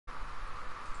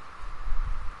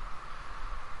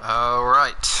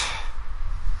Alright.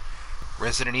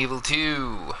 Resident Evil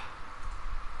 2.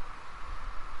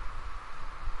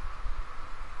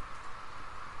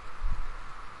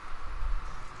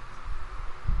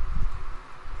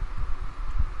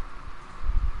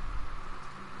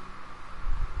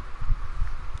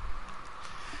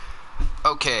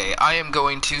 Okay, I am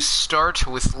going to start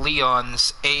with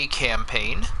Leon's A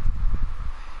campaign.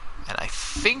 And I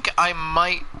think I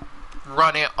might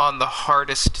run it on the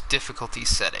hardest difficulty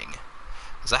setting,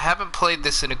 because I haven't played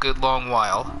this in a good long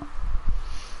while.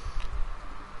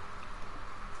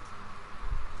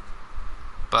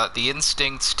 But the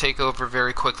instincts take over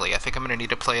very quickly. I think I'm going to need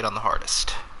to play it on the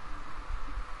hardest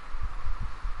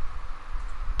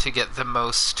to get the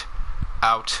most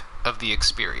out of the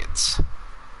experience.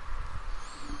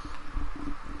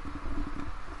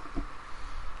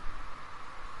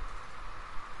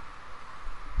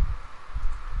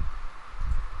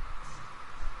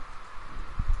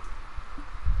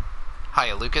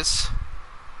 Hiya, Lucas.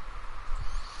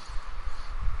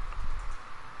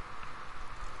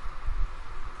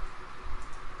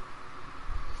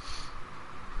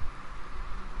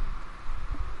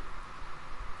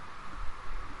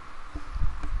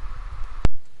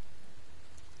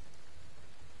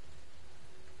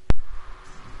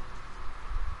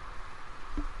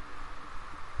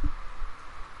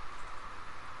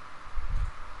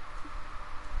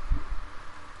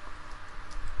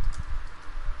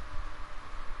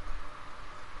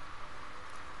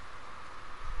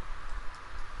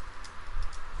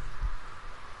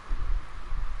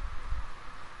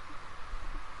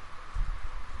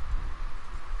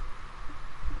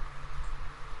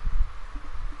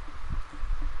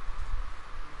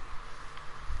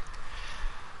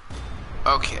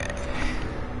 Okay.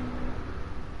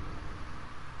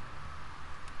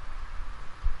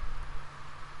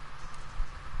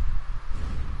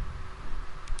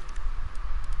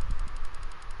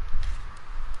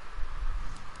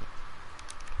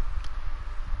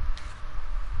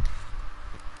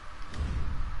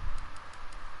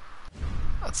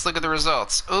 Let's look at the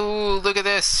results. Ooh, look at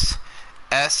this.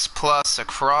 S+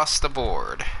 across the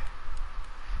board.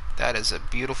 That is a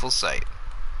beautiful sight.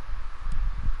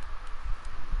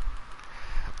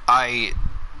 I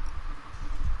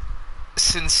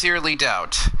sincerely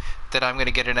doubt that I'm going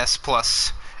to get an S+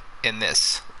 in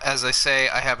this. As I say,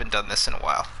 I haven't done this in a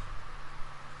while.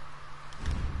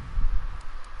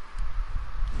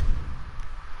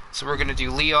 So we're going to do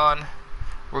Leon.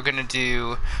 We're going to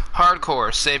do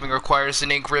Hardcore. Saving requires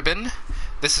an ink ribbon.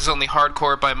 This is only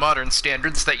hardcore by modern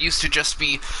standards. That used to just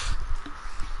be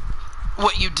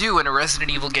what you do in a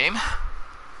Resident Evil game.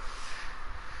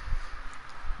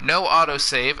 No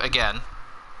autosave, again.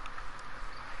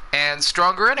 And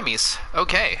stronger enemies.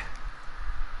 Okay.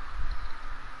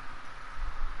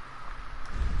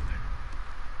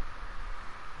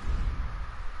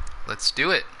 Let's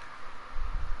do it.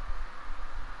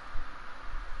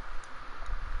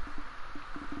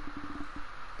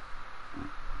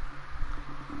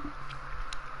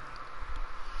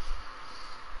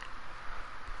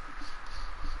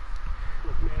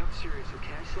 Look, man, I'm serious,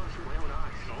 okay? I saw this with my own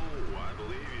eyes. Oh, I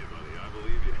believe you, buddy. I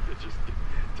believe you. Just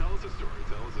tell us a story.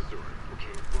 Tell us a story.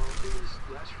 Okay, well, it was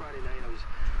last Friday night. I was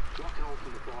walking home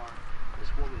from the bar, and this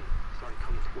woman started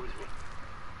coming towards me.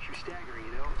 She was staggering,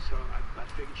 you know, so I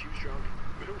figured she was drunk.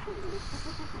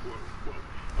 Whoa.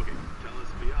 Okay, tell us,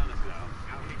 be honest now.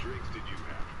 How many drinks did you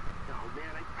have? No,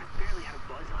 man, I barely had a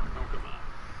buzz on her. Oh, come on.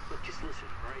 Look, just listen,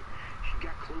 all right? She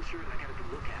got closer, and I got a good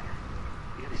look at her.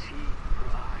 You gotta see her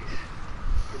eyes,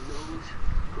 her nose,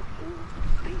 her whole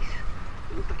face.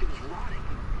 It looked like it was rotting.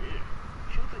 Yeah.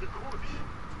 She looked like a corpse.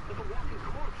 Like a walking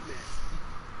corpse, man.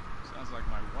 Sounds like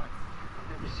my wife. I've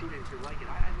never seen anything like it.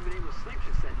 I haven't been able to sleep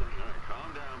since that night. All right,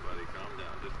 calm down, buddy. Calm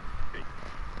down. Just, hey,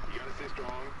 you gotta stay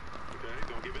strong, okay?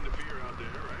 Don't give in to fear out there,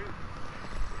 right?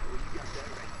 Yeah, well, you got that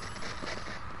right.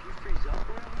 If you freeze up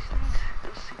around these things,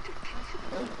 they'll sink their teeth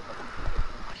in you.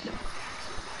 I saw that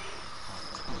somebody.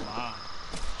 Come on.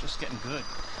 It's just getting good.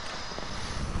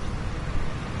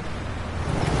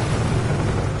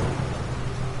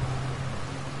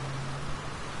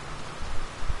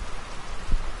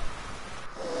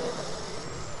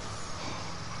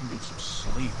 I need some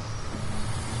sleep.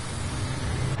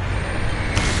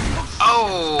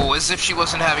 Oh, as if she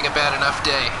wasn't having a bad enough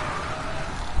day.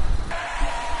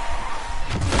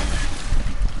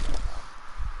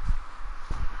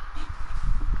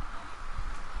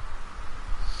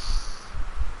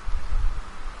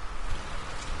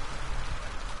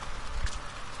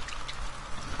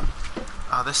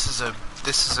 Oh, this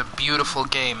is a beautiful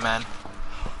game, man.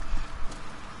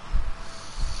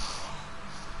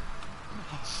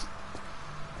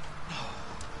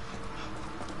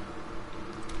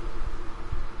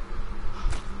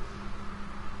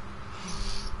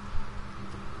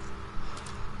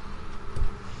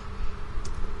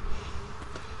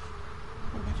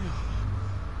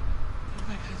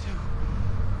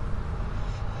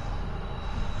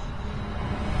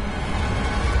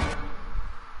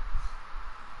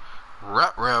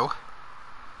 row.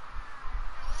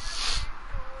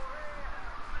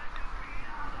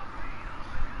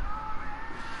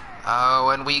 Oh,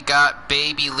 and we got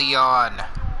baby Leon.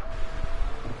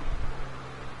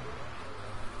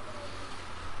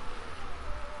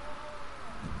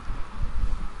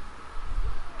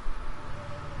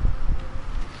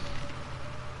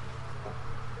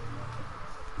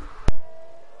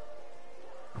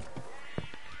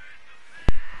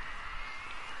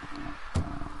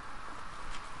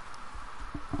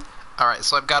 Alright,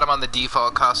 so I've got him on the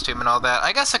default costume and all that.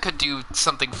 I guess I could do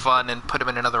something fun and put him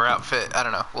in another outfit. I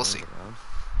don't know. We'll see.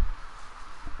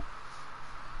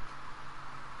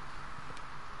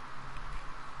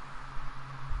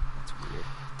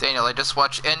 Daniel, I just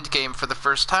watched Endgame for the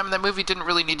first time, and that movie didn't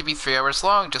really need to be 3 hours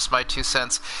long, just my 2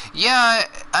 cents. Yeah,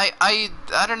 I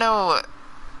don't know.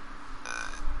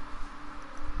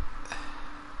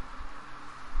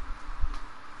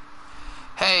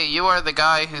 Hey, you are the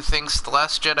guy who thinks The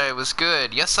Last Jedi was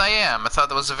good. Yes, I am. I thought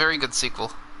that was a very good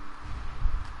sequel.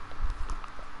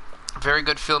 Very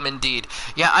good film indeed.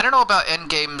 Yeah, I don't know about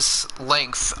Endgame's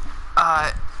length.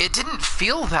 It didn't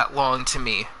feel that long to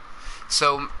me.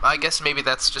 So, I guess maybe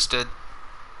that's just a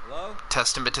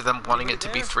testament to them wanting it to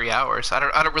be 3 hours. I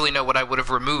don't really know what I would have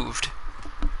removed.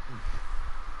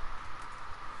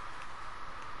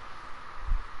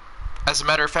 As a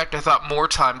matter of fact, I thought more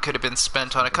time could have been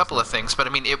spent on a couple of things, but I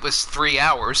mean, it was 3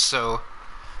 hours, so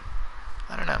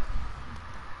I don't know.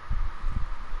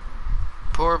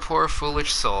 Poor, poor,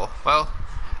 foolish soul. Well,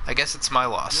 I guess it's my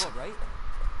loss. You all right?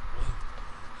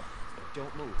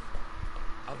 Don't move.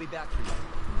 I'll be back for you.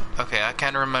 Okay, I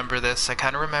kind of remember this. Stop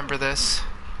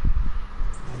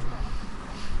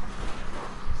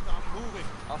moving.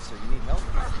 Officer, you need help?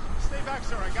 Stay back,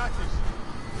 sir. I got this.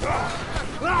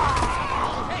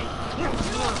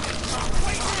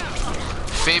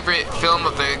 Favorite film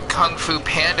of the Kung Fu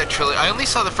Panda trilogy? I only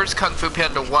saw the first Kung Fu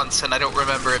Panda once, and I don't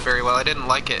remember it very well. I didn't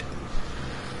like it.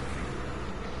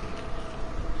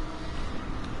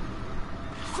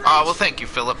 Oh, well, thank you,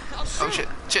 Philip. Oh, shit.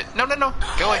 Shit. No, no, no.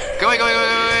 Go away. Go away, go away, go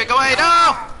away, go away.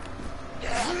 No!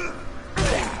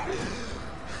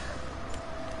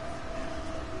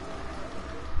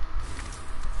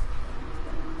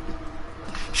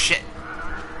 Shit.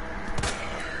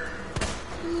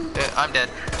 I'm dead.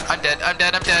 I'm dead. I'm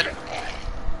dead. I'm dead.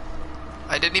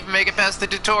 I didn't even make it past the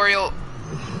tutorial.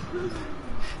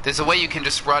 There's a way you can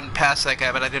just run past that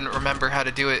guy, but I didn't remember how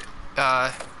to do it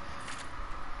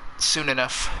soon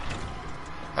enough.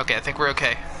 Okay, I think we're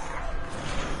okay.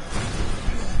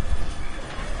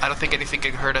 I don't think anything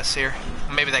can hurt us here.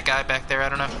 Maybe that guy back there, I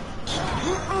don't know.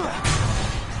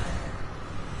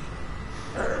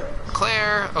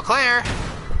 Claire! Oh, Claire!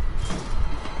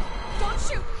 Don't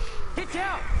shoot! Get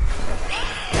down!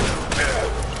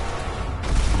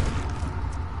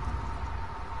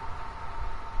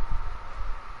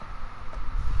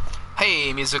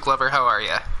 Hey, music lover, how are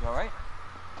ya? You all right?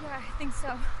 Yeah, I think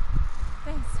so.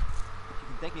 Thanks. You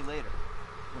can thank me later,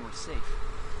 when we're safe.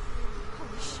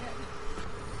 Holy shit.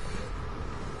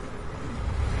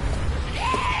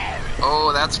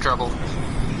 Oh, that's trouble.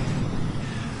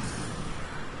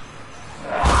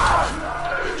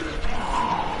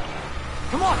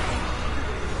 Come on!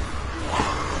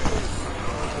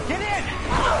 Get in!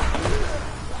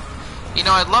 You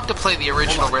know, I'd love to play the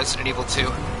original Resident Evil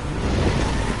 2.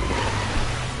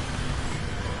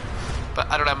 But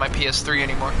I don't have my PS3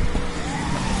 anymore.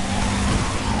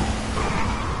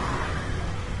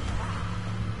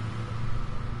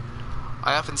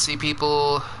 I often see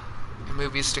people in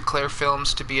movies declare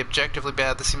films to be objectively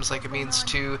bad. This seems like a means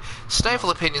to stifle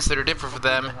opinions that are different from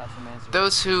them.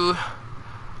 Those who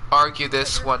argue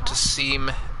this want to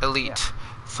seem elite.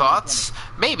 Thoughts?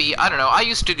 Maybe, I don't know. I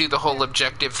used to do the whole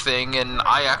objective thing, and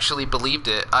I actually believed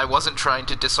it. I wasn't trying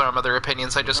to disarm other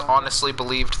opinions, I just honestly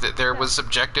believed that there was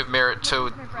objective merit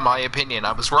to my opinion.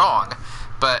 I was wrong,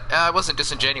 but I wasn't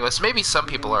disingenuous. Maybe some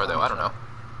people are, though, I don't know.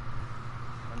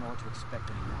 I don't know what to expect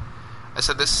anymore. I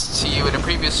said this to you in a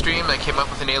previous stream. I came up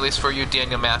with an alias for you,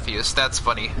 Daniel Matthews. That's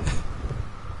funny.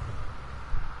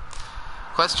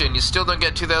 Question, you still don't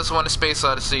get 2001: A Space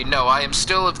Odyssey? No, I am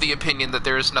still of the opinion that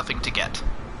there is nothing to get.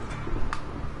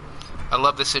 I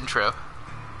love this intro.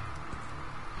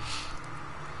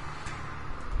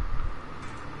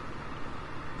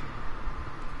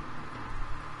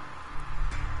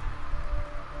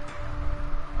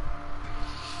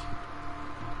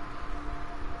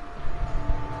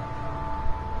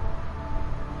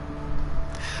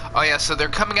 Oh yeah, so they're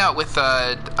coming out with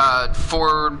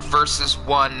 4 versus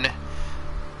 1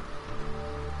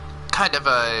 kind of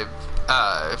a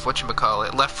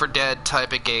whatchamacallit, Left 4 Dead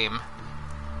type of game.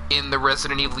 in the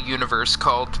Resident Evil universe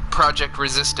called Project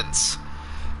Resistance.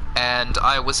 And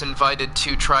I was invited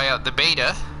to try out the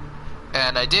beta,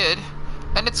 and I did,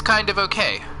 and it's kind of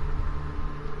okay.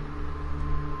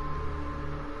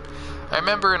 I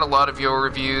remember in a lot of your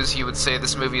reviews you would say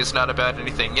this movie is not about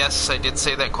anything. Yes, I did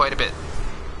say that quite a bit.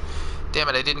 Damn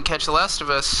it, I didn't catch The Last of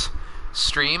Us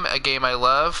stream, a game I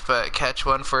love, but catch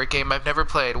one for a game I've never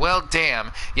played. Well,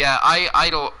 damn. Yeah, I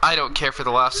don't care for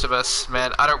The Last of Us,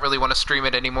 man. I don't really want to stream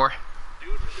it anymore.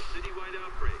 Due to the citywide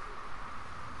outbreak,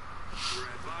 you're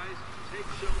advised to take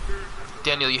shelter at the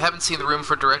Daniel, you haven't seen The Room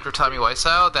for director Tommy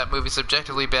Wiseau. That movie's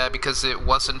objectively bad because it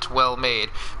wasn't well made.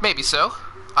 Maybe so.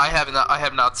 I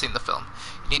have not seen the film.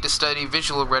 You need to study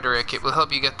visual rhetoric. It will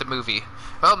help you get the movie.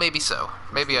 Well, maybe so.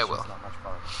 Maybe I will.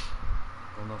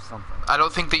 We'll know something. I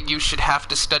don't think that you should have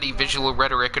to study visual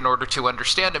rhetoric in order to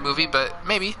understand a movie, but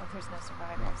maybe. Oh, there's no No,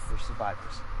 survivors. there's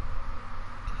survivors.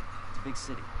 It's a big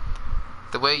city.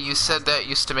 The way you said that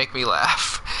used to make me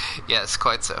laugh. Yes,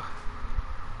 quite so.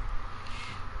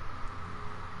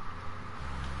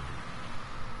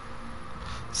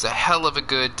 It's a hell of a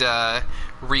good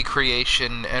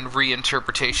recreation and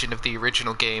reinterpretation of the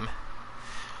original game.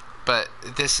 But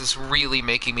this is really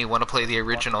making me want to play the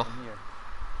original. From here.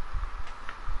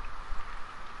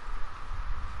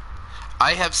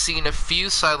 I have seen a few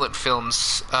silent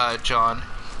films, John.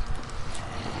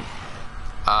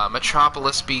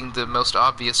 Metropolis being the most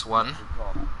obvious one.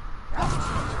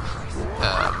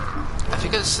 I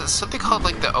think it's something called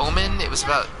like The Omen. It was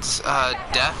about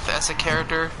death as a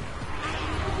character.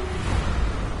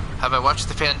 Have I watched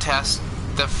The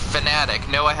Fanatic?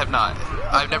 No, I have not.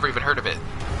 I've never even heard of it.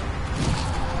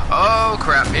 Oh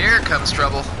crap, here comes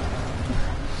trouble.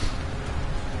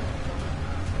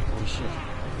 Holy shit.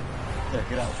 There,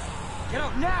 get out. Get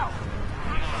out now!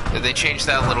 They changed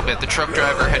that a little bit. The truck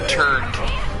driver had turned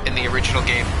in the original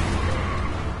game.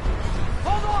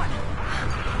 Hold on!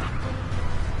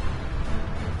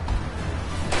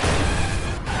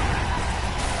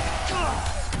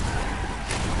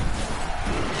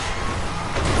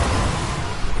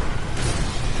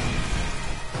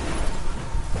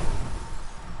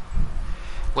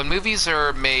 When movies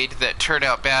are made that turn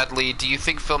out badly, do you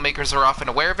think filmmakers are often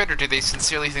aware of it, or do they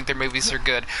sincerely think their movies are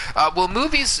good? Well,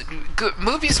 movies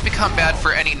become bad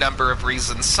for any number of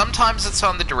reasons. Sometimes it's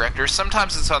on the director,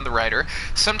 sometimes it's on the writer,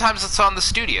 sometimes it's on the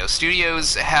studio.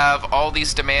 Studios have all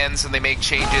these demands and they make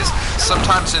changes.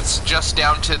 Sometimes it's just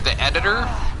down to the editor.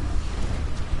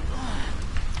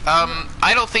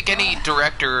 I don't think any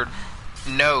director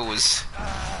knows.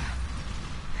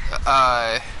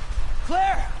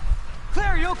 Claire!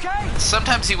 Claire, you okay?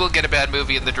 Sometimes you will get a bad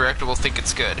movie and the director will think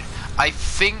it's good. I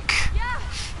think Yeah,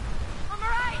 I'm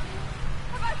alright.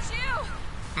 How about you?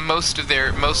 most of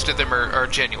them are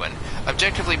genuine.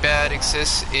 Objectively bad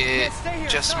exists. It stay here.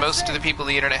 just It's not most of the safe. people on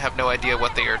the internet have no idea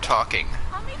what they are talking.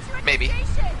 I'll meet you at Maybe. the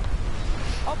station.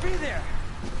 I'll be there.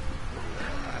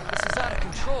 This is out of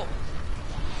control.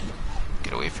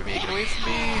 Get away from me! Get away from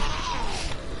me!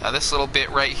 Now this little bit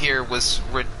right here was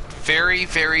very,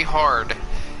 very hard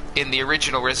in the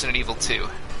original Resident Evil 2.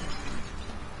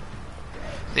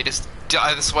 They just...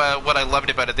 That's what I loved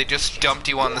about it. They just dumped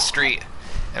you on the street.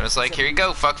 And it was like, here you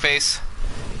go, fuckface.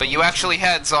 But you actually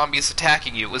had zombies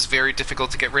attacking you. It was very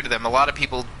difficult to get rid of them. A lot of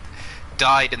people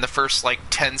died in the first, like,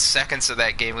 10 seconds of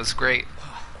that game. It was great.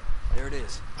 There it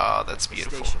is. Oh, that's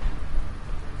beautiful. Station.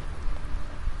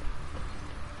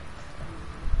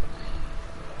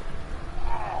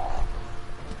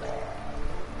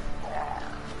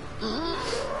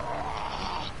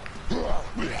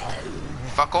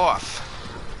 Fuck off.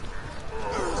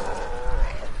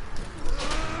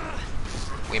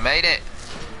 We made it.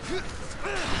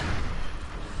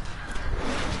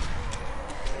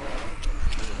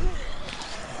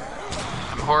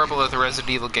 I'm horrible at the Resident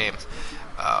Evil games.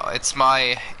 It's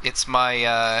my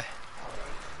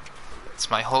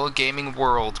whole gaming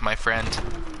world, my friend.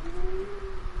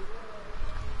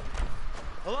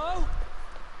 Hello?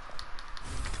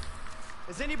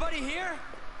 Is anybody here?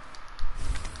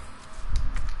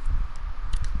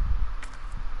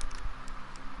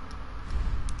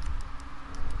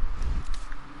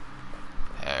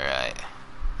 Alright.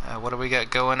 What do we got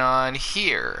going on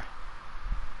here?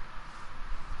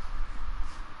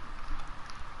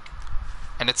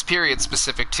 And it's period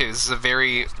specific too. This is a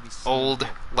very old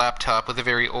laptop with a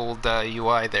very old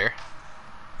UI there.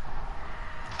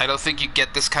 I don't think you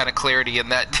get this kind of clarity in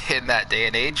that day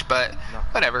and age, but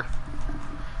whatever.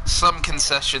 Some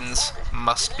concessions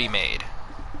must be made.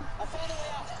 I found a way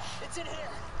out. It's in here.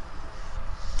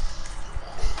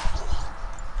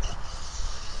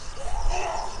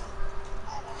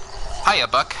 Hiya,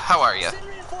 Buck. How are you? Send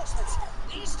reinforcements.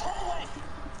 East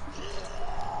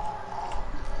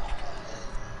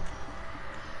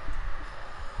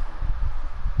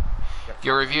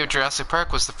Your review of Jurassic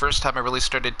Park was the first time I really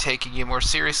started taking you more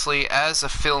seriously as a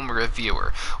film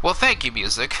reviewer. Well, thank you,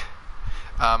 Music.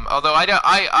 Although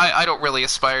I don't really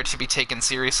aspire to be taken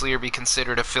seriously or be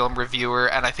considered a film reviewer,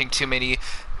 and I think too many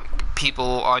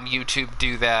people on YouTube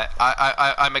do that.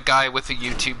 I'm a guy with a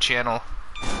YouTube channel.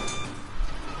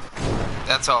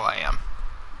 That's all I am.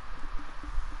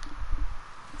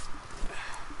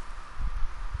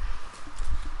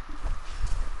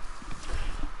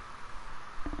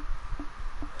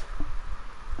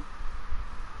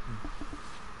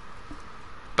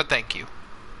 But thank you.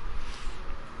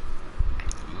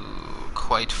 Ooh,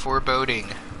 quite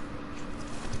foreboding.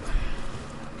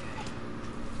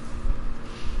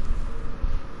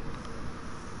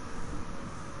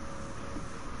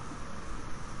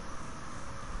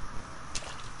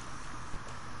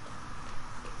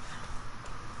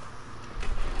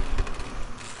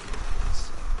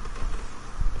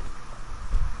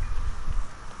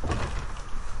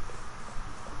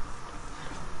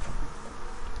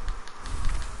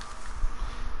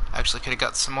 Actually, could have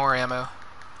got some more ammo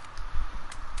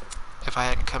if I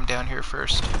hadn't come down here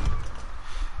first.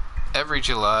 Every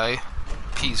July,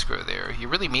 peas grow there. You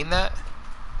really mean that?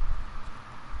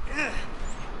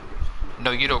 No,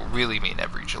 you don't really mean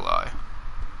every July.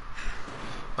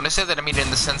 When I say that, I mean in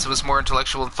the sense it was more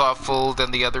intellectual and thoughtful than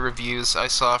the other reviews I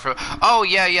saw from. Oh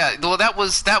yeah. Well, that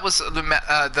was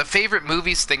the favorite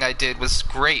movies thing I did was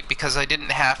great because I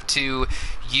didn't have to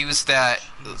use that.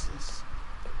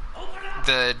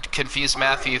 The confused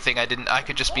Matthew thing, I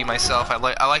could just be myself. I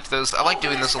liked those. I like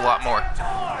doing this a lot more.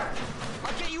 I'll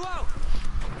get you out.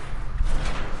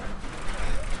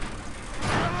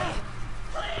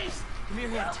 Please. Give me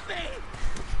your hand. Help me.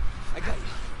 I got you.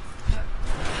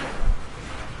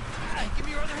 Give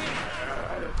me your other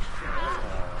hand.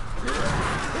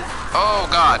 Oh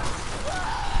God.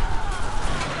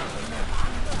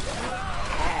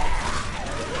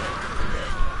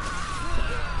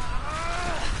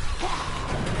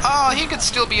 Oh, he could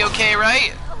still be okay,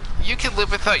 right? You can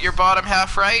live without your bottom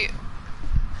half, right?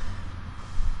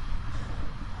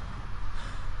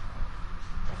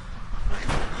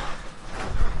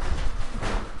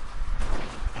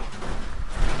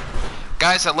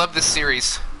 Guys, I love this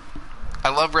series. I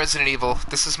love Resident Evil.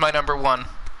 This is my #1.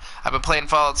 I've been playing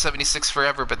Fallout 76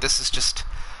 forever, but this is just...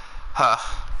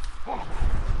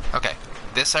 Okay,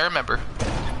 this I remember.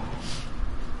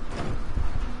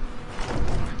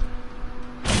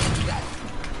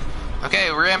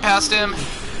 Okay, we ran past him.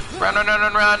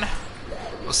 Run.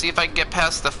 We'll see if I can get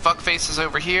past the fuck faces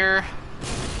over here.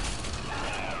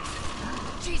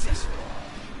 Jesus,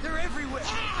 they're everywhere.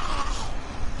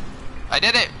 I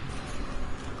did it.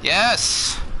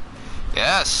 Yes.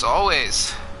 Yes,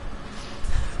 always.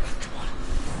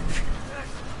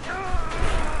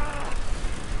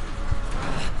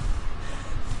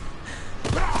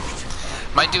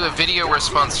 Might do a video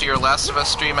response to your Last of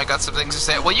Us stream. I got some things to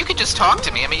say. Well, you could just talk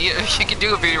to me. I mean, you can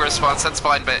do a video response. That's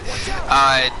fine, but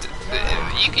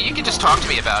you can just talk to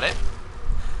me about it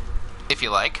if you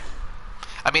like.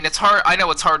 I mean, it's hard. I know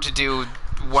it's hard to do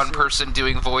one person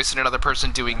doing voice and another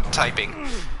person doing typing.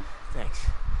 Thanks.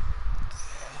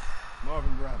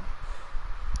 Marvin Brown.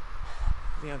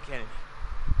 Leon Kennedy.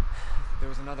 There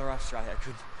was another off strike. I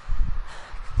could.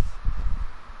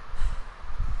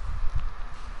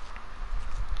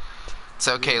 It's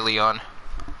okay, Leon.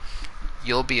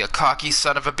 You'll be a cocky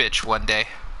son of a bitch one day.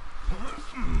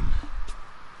 I'm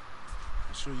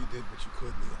sure you did what you could,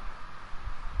 Leon.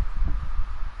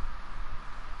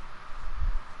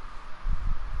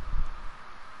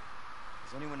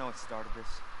 Does anyone know what started this?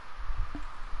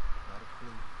 Not a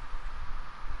clue.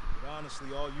 But honestly,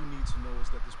 all you need to know is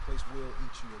that this place will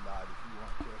eat you alive if you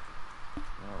aren't careful.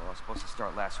 Yeah, well, I was supposed to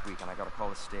start last week, and I got a call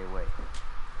to stay away.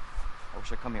 I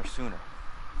wish I'd come here sooner.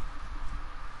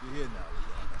 You're here now,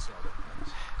 Leon. That's all that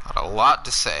matters. Not a lot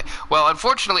to say. Well,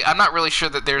 unfortunately, I'm not really sure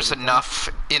that there's enough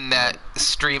in that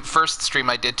first stream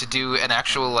I did to do an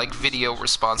actual, like, video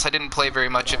response. I didn't play very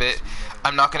much of it.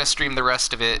 I'm not going to stream the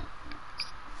rest of it.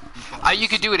 You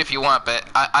could do it if you want, but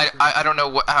I don't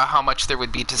know how much there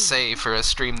would be to say for a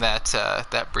stream that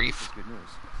brief. That's good news.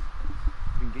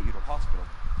 We can get you to a hospital.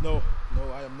 No,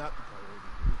 I am not the priority,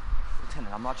 dude.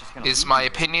 Lieutenant, I'm not just gonna... Is my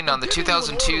opinion on the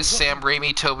 2002 Sam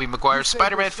Raimi, Tobey Maguire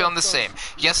Spider-Man film the same?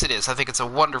 Yes, it is. I think it's a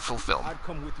wonderful film. I'd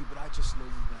come with you, but I just slow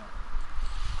you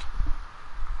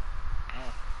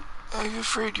down. I'm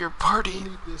afraid your party You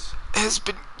need this. has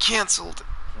been cancelled.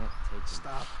 Can't take it.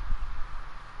 Stop.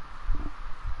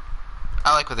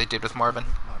 I like what they did with Marvin.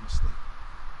 Make my mistake.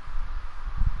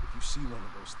 If you see one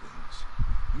of those things,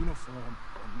 uniform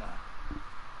or not,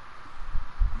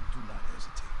 you do not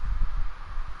hesitate.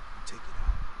 You take it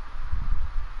out.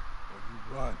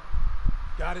 Run.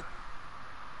 Got it?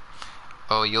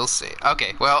 Oh, you'll see.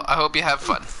 Okay, well, I hope you have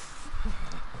fun.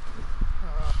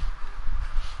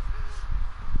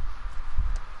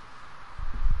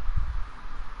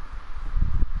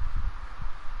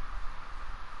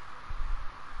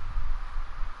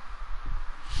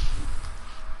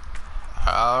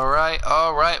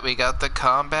 Alright, we got the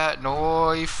combat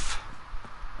knife.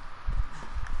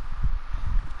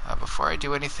 Before I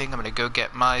do anything, I'm gonna go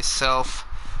get myself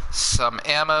some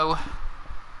ammo.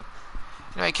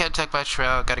 You know, I can't talk much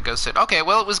about, gotta go sit. Okay,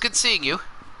 well, it was good seeing you.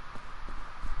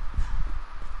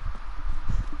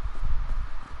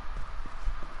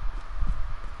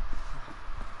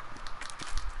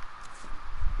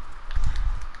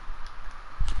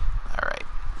 Alright,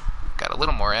 got a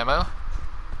little more ammo.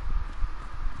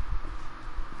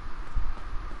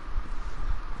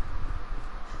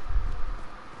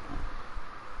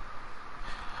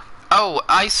 Oh,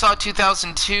 I saw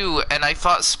 2002, and I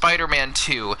thought Spider-Man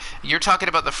 2. You're talking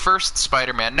about the first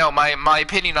Spider-Man. No, my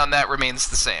opinion on that remains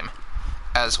the same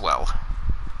as well.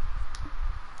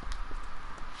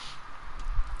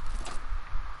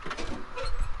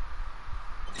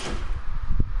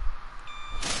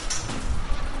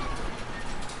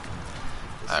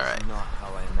 Alright. This is not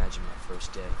how I imagined my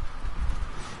first day.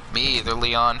 Me either,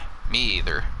 Leon. Me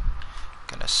either.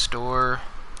 Gonna store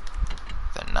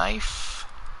the knife.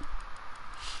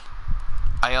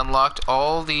 I unlocked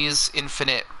all these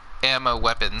infinite ammo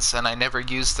weapons, and I never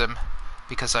used them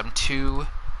because I'm too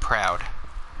proud.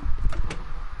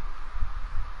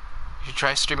 You should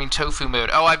try streaming tofu mode.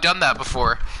 Oh, I've done that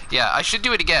before. Yeah, I should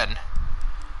do it again.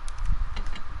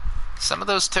 Some of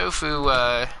those tofu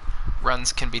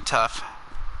runs can be tough.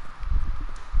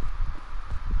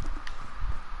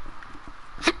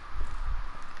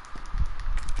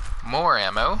 More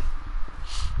ammo.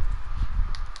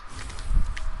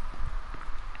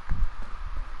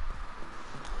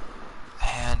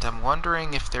 And I'm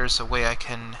wondering if there's a way I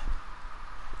can...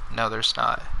 No, there's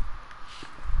not.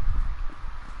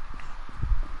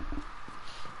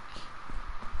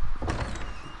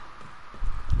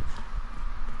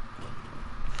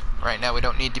 Right now we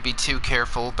don't need to be too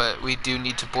careful, but we do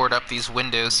need to board up these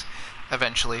windows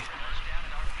eventually.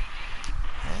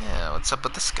 Yeah, what's up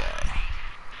with this guy?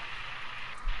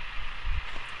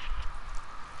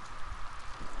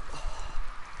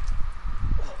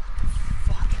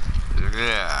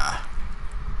 Yeah.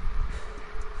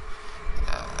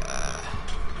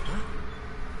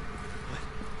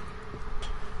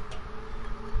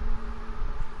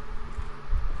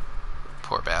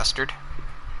 Poor bastard.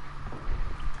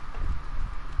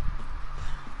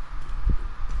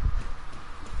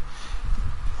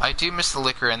 I do miss the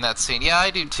liquor in that scene. Yeah, I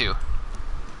do too.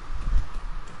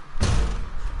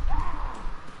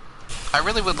 I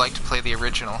really would like to play the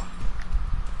original.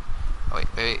 Oh,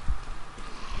 wait.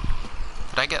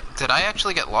 Did I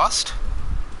actually get lost?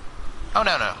 Oh,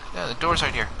 no, the door's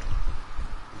right here.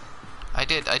 I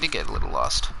did get a little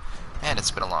lost. Man,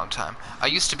 it's been a long time. I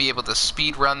used to be able to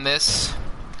speed run this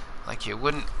like you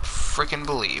wouldn't frickin'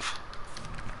 believe.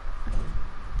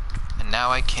 And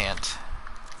now I can't.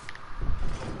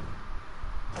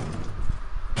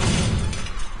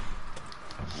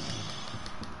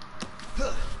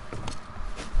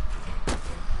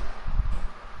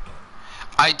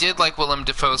 I did like Willem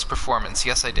Dafoe's performance.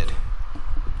 Yes, I did.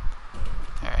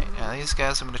 Alright, now these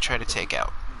guys I'm going to try to take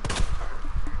out.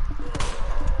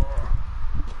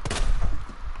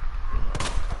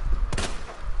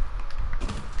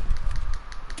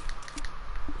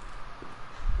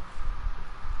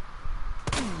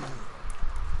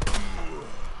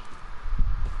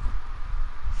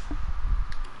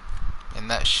 And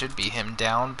that should be him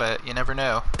down, but you never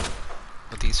know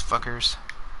with these fuckers.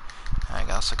 I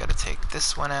also got to take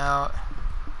this one out.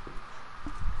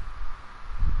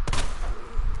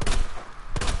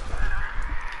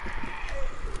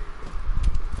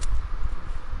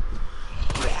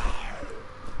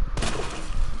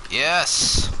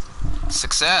 Yes!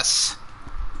 Success!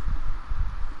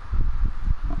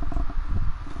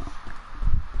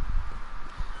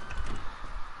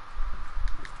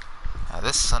 Now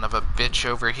this son of a bitch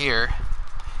over here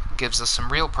gives us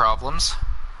some real problems.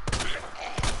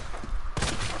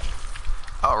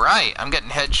 Alright, I'm getting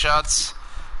headshots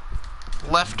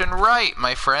left and right,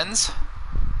 my friends.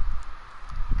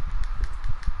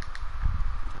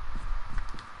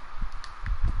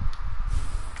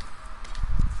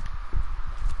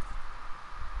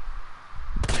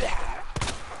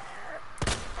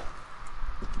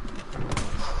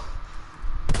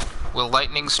 Will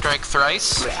lightning strike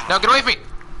thrice? No, get away from me!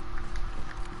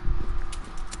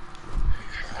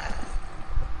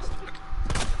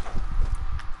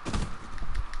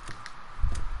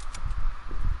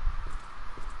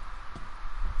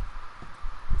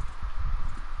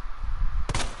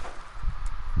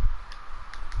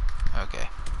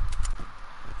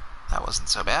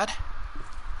 so bad.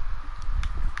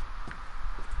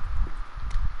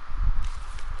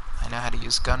 I know how to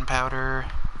use gunpowder.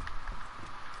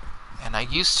 And I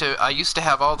used to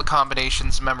have all the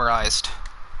combinations memorized.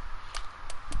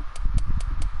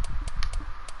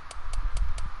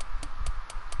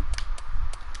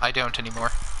 I don't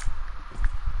anymore.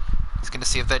 I was gonna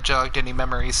see if that jogged any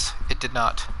memories. It did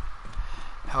not.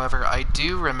 However, I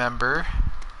do remember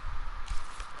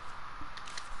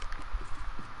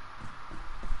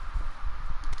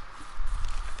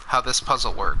how this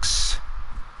puzzle works.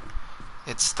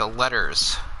 It's the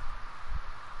letters.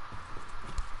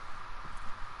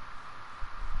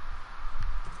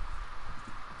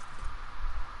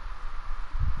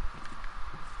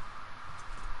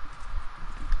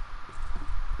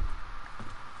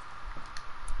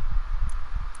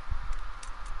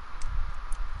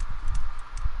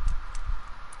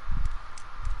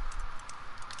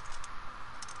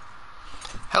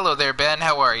 Hello there, Ben.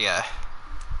 How are ya?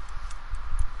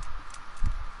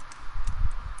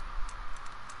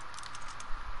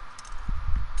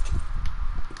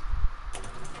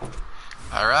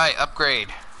 Alright, upgrade.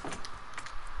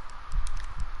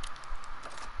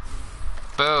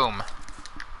 Boom.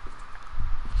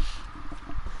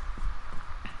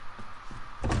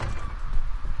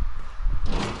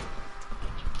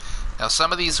 Now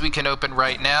some of these we can open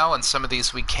right now, and some of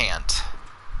these we can't.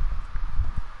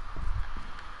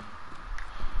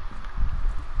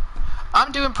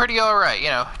 I'm doing pretty alright, you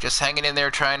know, just hanging in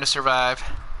there trying to survive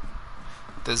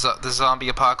the zombie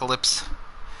apocalypse.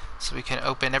 So we can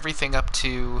open everything up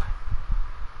to...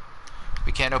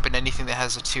 We can't open anything that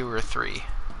has a 2 or a 3.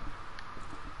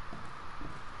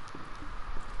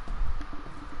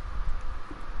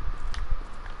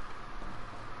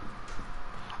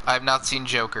 I have not seen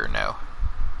Joker, no.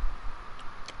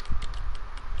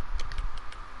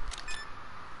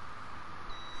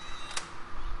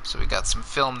 So we got some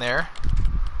film there.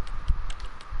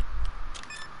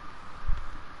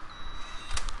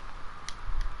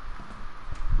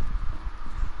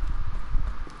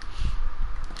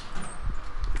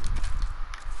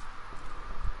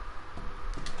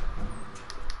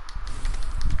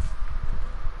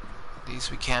 These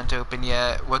we can't open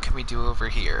yet. What can we do over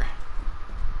here?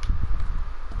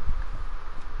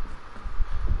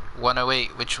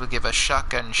 108, which will give us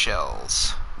shotgun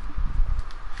shells.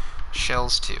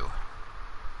 Shells too.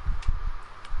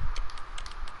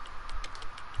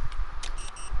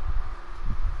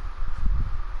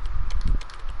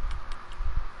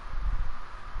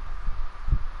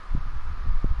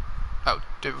 Oh,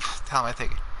 how am I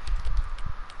thinking?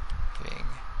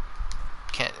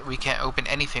 We can't open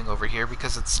anything over here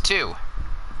because it's 2.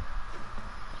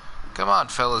 Come on,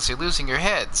 fellas, you're losing your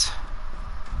heads.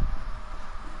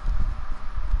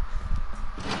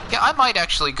 Yeah, I might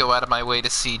actually go out of my way to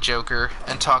see Joker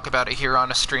and talk about it here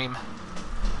on a stream.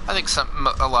 I think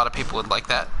a lot of people would like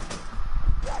that.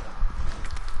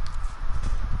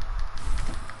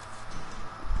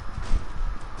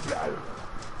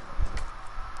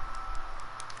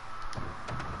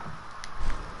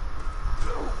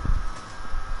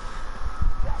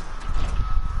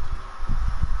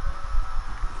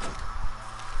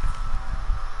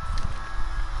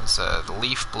 There's a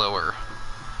leaf blower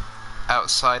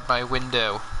outside my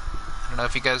window. I don't know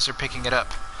if you guys are picking it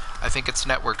up. I think it's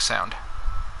network sound.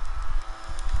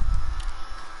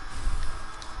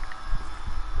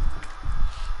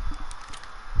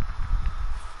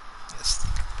 Yes,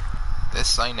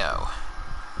 this I know.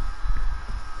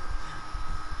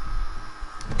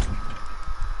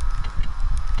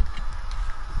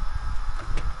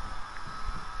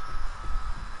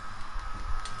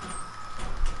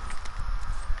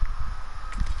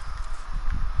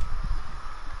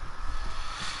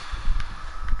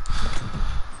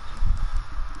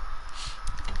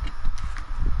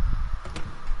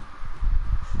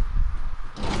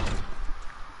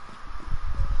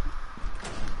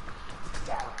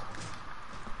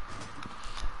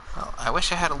 I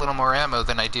wish I had a little more ammo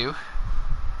than I do.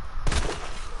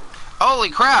 Holy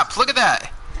crap, look at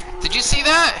that! Did you see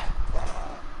that?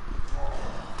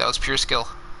 That was pure skill.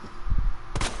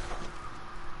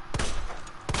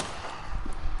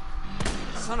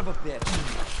 Son of a bitch.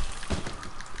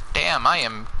 Damn, I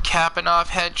am capping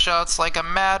off headshots like a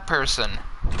mad person.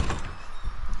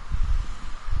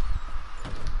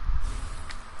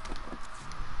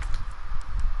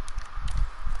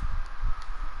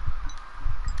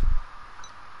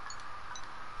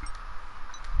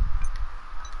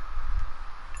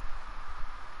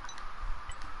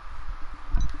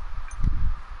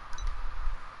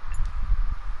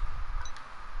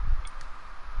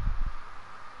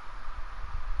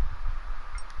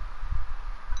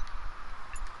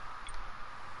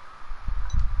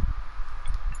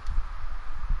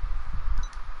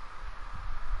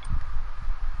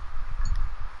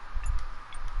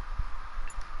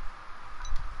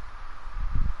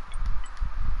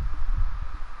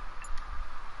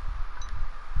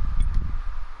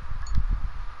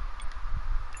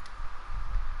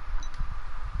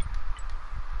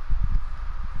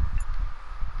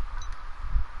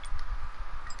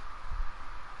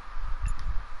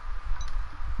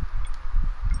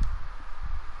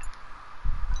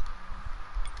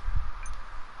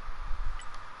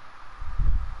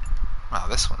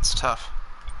 this one's tough.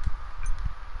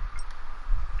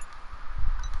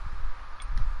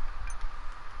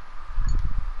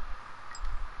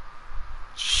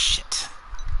 Shit.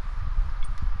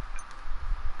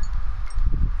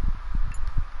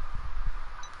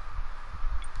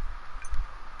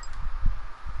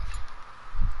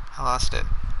 I lost it.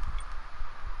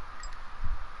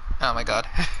 Oh my god.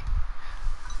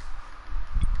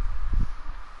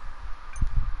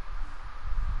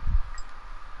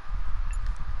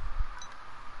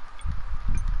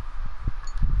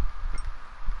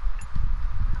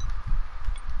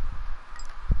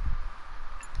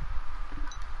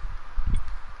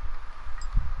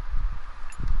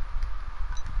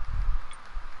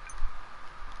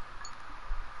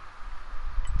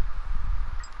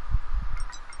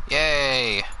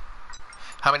 Yay!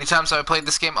 How many times have I played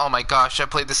this game? Oh my gosh, I've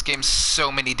played this game so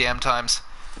many damn times.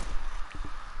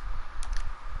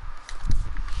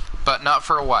 But not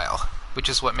for a while, which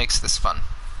is what makes this fun.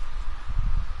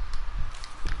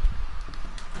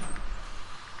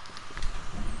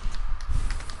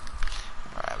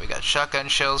 Alright, we got shotgun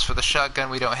shells for the shotgun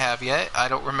we don't have yet. I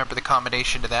don't remember the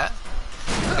combination to that.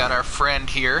 We got our friend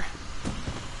here.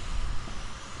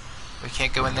 We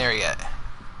can't go in there yet.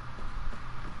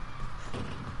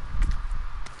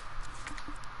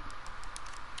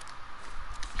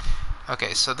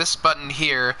 Okay, so this button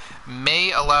here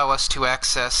may allow us to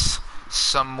access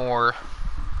some more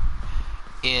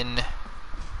in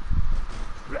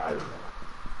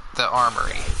the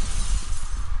armory.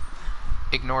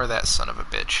 Ignore that son of a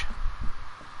bitch.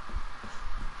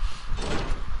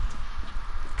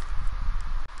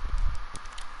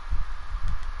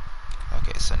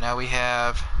 Okay, so now we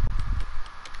have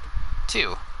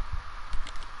 2.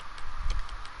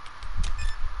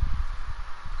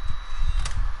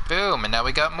 Boom, and now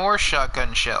we got more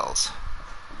shotgun shells.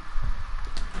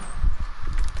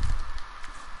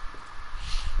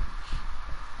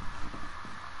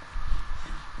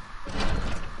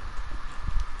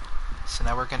 So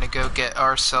now we're gonna go get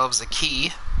ourselves a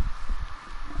key.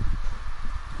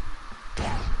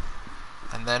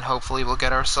 And then hopefully we'll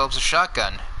get ourselves a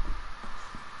shotgun.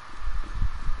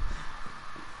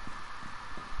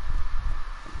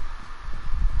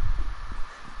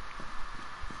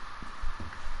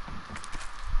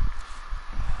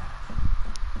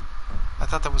 I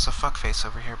thought there was a fuckface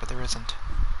over here, but there isn't.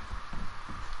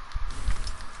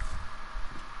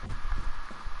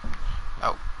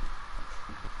 Oh.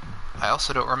 I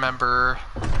also don't remember...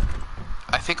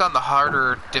 I think on the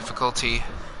harder difficulty...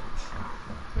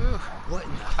 Ooh. What?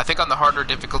 I think on the harder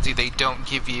difficulty they don't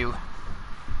give you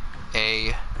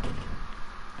an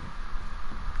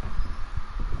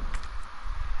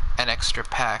extra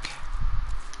pack.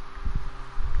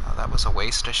 Oh, that was a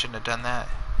waste. I shouldn't have done that.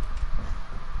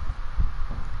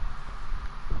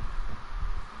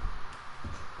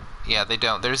 Yeah, they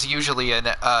don't. There's usually an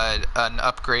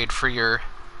upgrade for your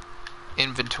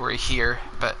inventory here,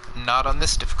 but not on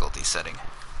this difficulty setting.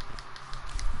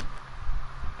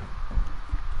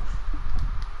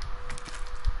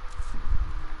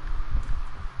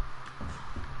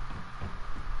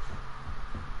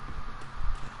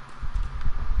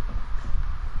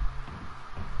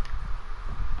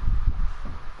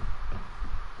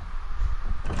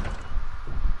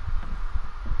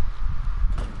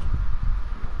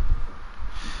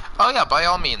 Oh yeah, by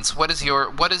all means. What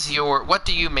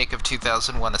do you make of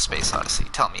 2001: A Space Odyssey?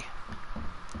 Tell me.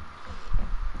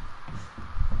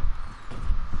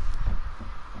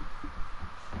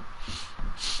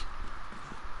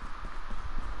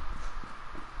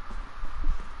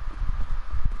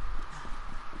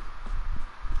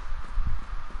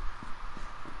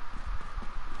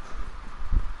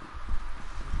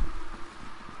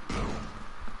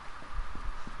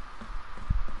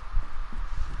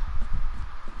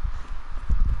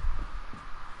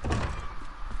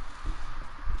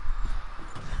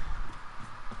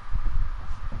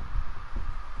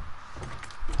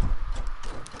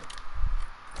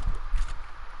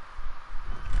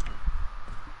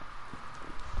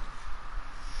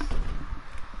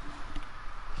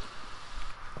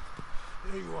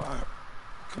 There you are.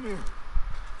 Come here.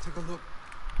 Take a look.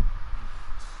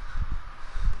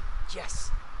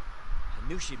 Yes. I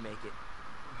knew she'd make it.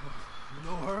 You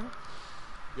know her?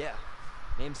 Yeah.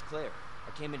 Name's Claire.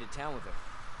 I came into town with her.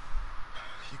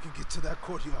 You can get to that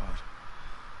courtyard.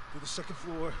 Through the second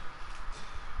floor.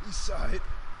 East side.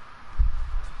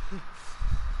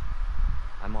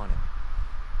 I'm on it.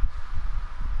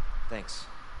 Thanks,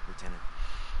 Lieutenant.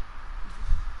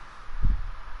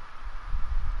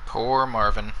 Poor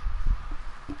Marvin.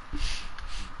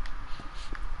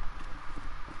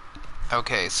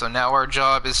 Okay, so now our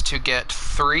job is to get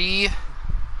 3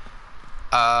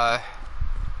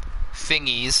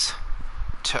 thingies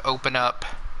to open up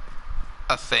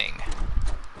a thing.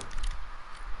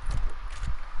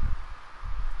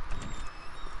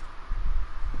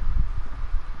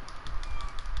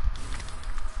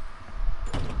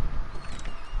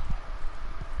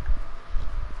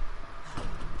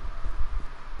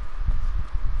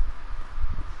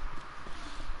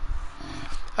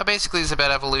 Basically, it's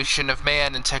about evolution of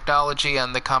man and technology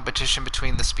and the competition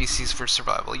between the species for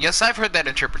survival. Yes, I've heard that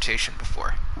interpretation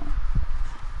before.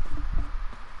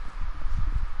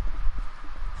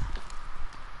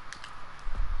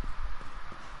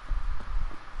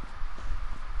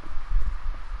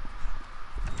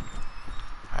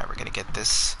 Alright, we're gonna get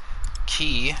this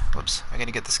key. Whoops, I'm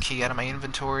gonna get this key out of my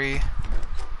inventory.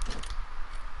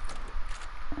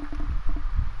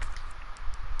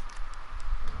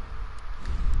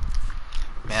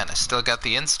 Man, I still got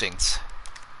the instincts.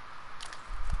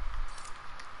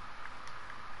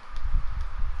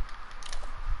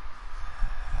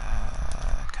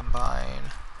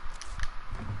 Combine.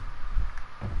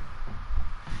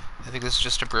 I think this is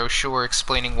just a brochure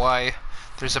explaining why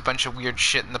there's a bunch of weird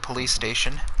shit in the police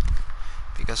station.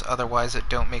 Because otherwise it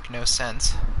don't make no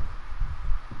sense.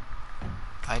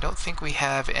 I don't think we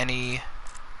have any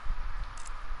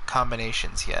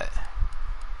combinations yet.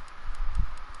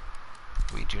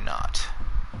 We do not.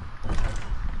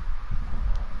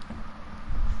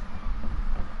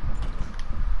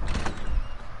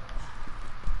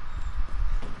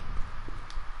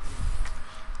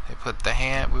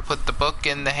 We put the book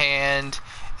in the hand,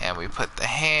 and we put the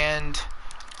hand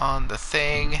on the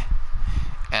thing,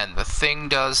 and the thing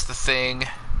does the thing,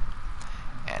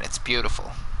 and it's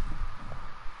beautiful.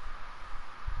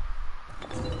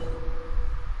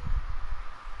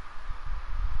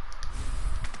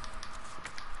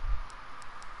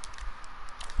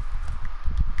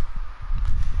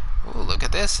 Ooh, look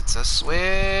at this, it's a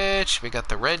switch. We got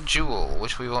the red jewel,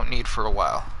 which we won't need for a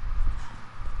while.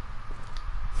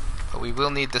 But we will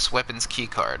need this weapons key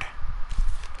card.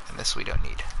 And this we don't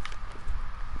need.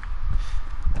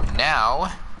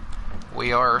 Now,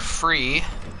 we are free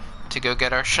to go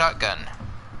get our shotgun.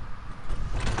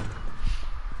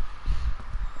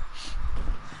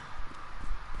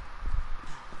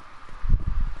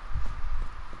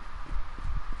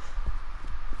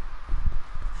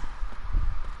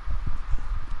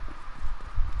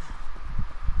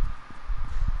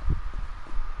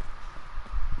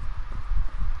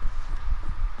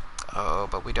 Oh,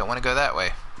 but we don't want to go that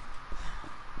way.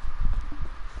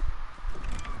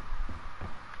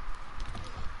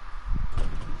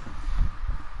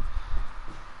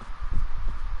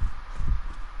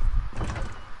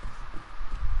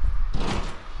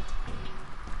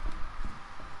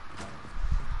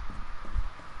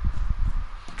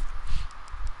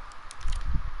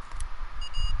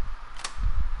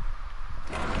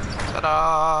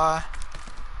 Ta-da!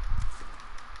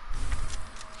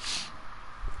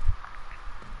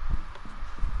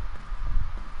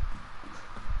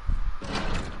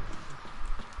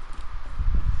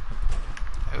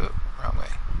 Oh, wrong way.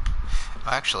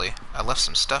 Actually, I left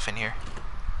some stuff in here.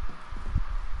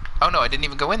 Oh no, I didn't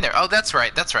even go in there. Oh, that's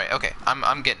right. That's right. Okay,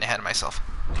 I'm getting ahead of myself.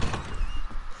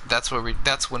 That's where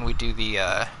that's when we do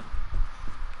the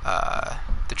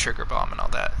trigger bomb and all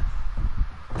that.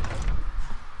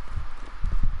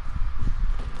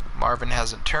 Marvin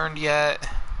hasn't turned yet.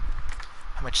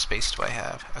 How much space do I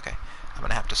have? Okay, I'm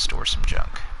gonna have to store some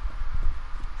junk.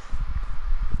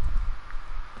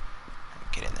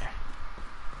 Get in there.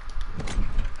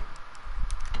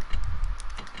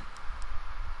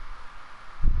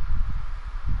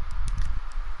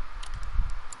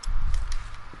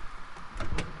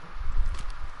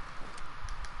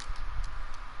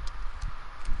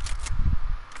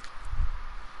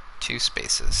 Two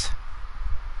spaces.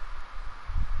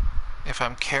 If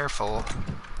I'm careful,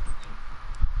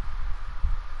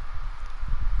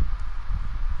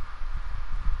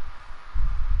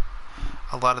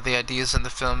 a lot of the ideas in the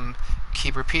film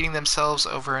keep repeating themselves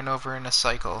over and over in a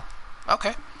cycle.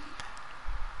 Okay.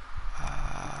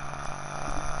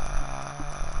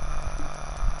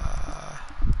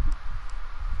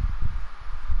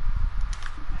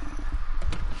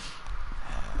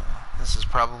 This is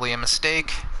probably a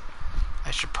mistake. I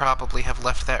should probably have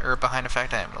left that herb behind. In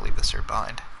fact, I am going to leave this herb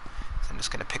behind. So I'm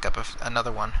just going to pick up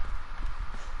another one.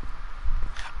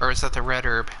 Or is that the red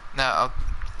herb? No,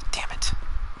 damn it.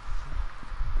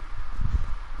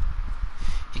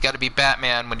 You gotta be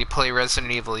Batman when you play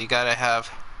Resident Evil. You gotta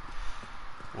have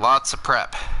lots of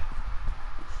prep.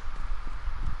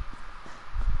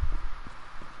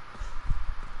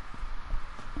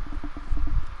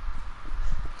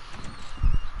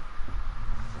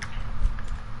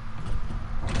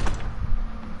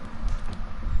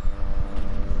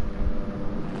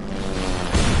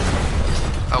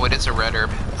 Oh, it is a red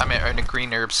herb. I mean, a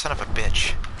green herb. Son of a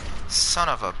bitch. Son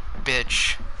of a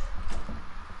bitch.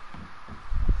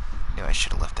 Knew I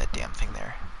should have left that damn thing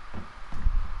there.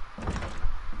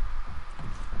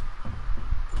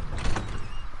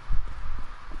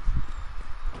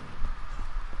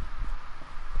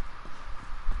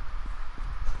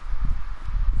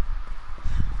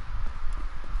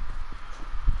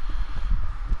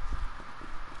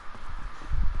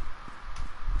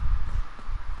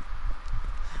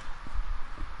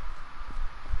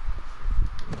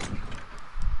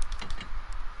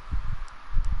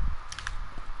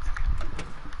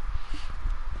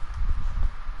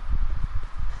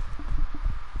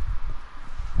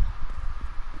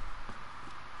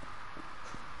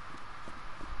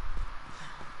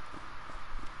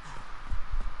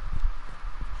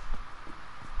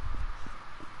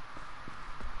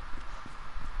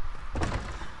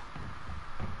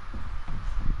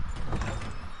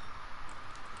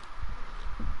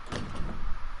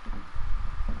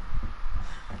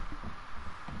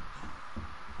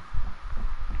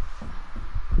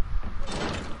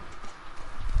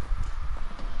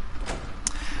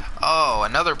 Oh,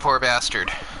 another poor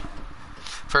bastard.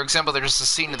 For example, there's a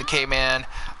scene of the caveman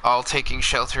all taking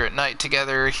shelter at night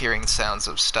together, hearing sounds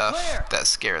of stuff Claire! that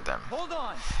scare them. Hold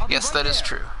on. I'll be Yes, right that is there.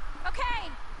 true. Okay.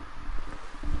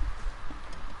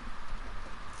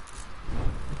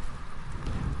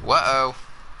 Whoa.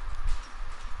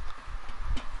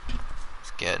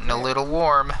 It's getting a little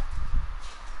warm.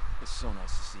 It's so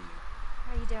nice to see you.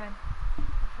 How are you doing? The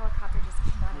helicopter just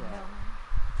came out of Yeah. nowhere.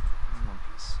 In one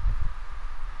piece.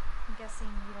 I'm guessing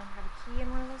you don't have a key in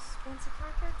one of those fancy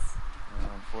pockets?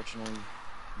 Unfortunately,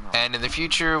 no. And in the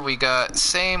future, we got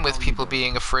same with people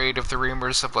being afraid of the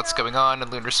rumors of what's going on in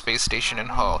Lunar Space Station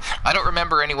and Hull. I don't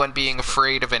remember anyone being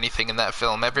afraid of anything in that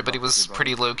film. Everybody was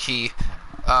pretty low-key.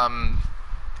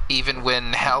 Even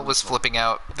when Hal was flipping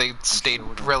out, they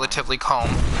stayed relatively calm.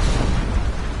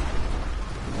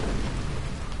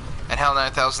 And Hal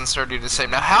 9000 started to say,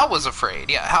 now Hal was afraid.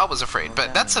 Yeah, Hal was afraid,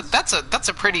 but that's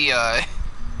a pretty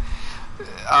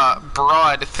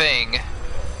broad thing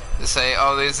to say.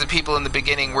 Oh, there's the people in the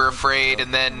beginning were afraid,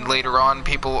 and then later on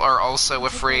people are also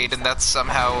afraid, and that's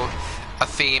somehow a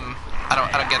theme. I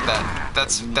don't get that.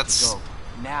 That's Go.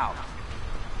 Now.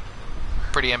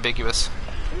 pretty ambiguous.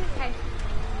 Okay.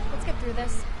 Let's get through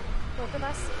this. Both of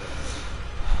us.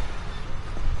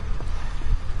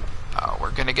 Oh,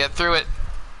 we're gonna get through it.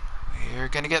 We're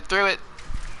gonna get through it.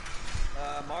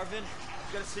 Marvin,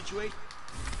 you got a situation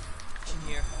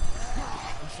here.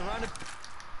 I'm surrounded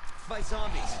by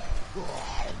zombies.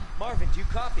 Marvin, do you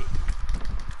copy?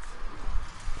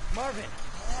 Marvin!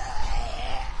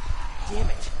 Damn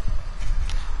it.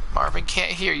 Marvin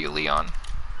can't hear you, Leon.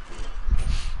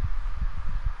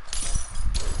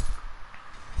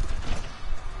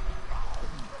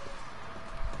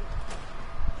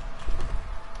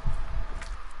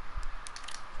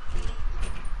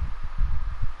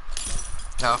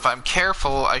 Now, if I'm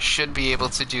careful, I should be able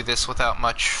to do this without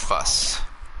much fuss.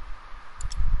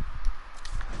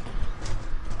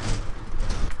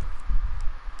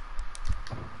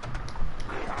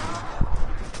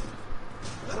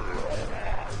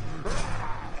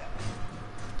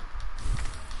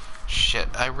 Shit,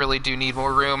 I really do need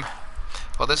more room.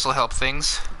 Well, this'll help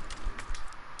things.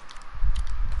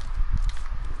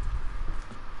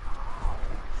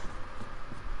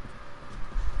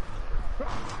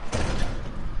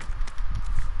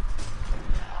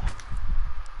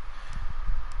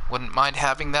 Wouldn't mind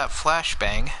having that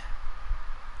flashbang.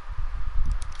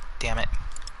 Damn it.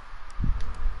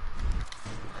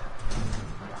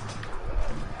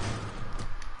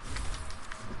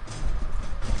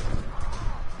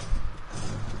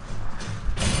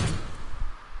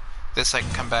 This I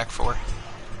can come back for.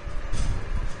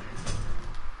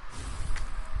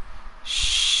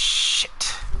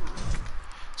 Shit.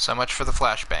 So much for the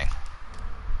flashbang.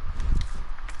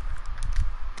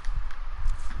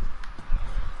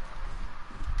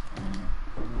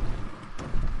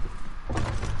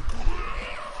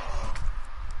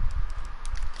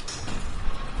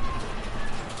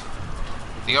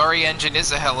 The RE engine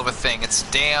is a hell of a thing. It's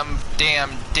damn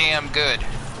good.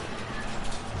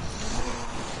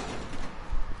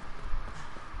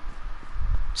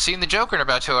 Seen the Joker in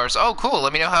about 2 hours. Oh, cool.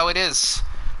 Let me know how it is.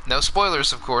 No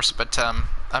spoilers, of course, but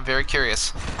I'm very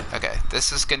curious. Okay,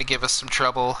 this is going to give us some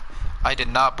trouble. I did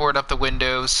not board up the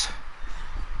windows.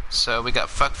 So we got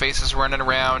fuckfaces running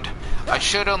around. I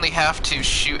should only have to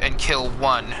shoot and kill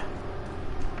one.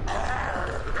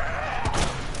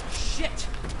 Shit!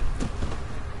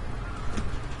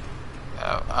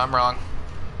 Oh, I'm wrong.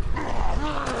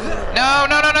 No,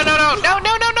 no, no, no, no, no, no,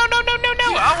 no, no, no, no, no, no, no,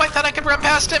 no! Oh,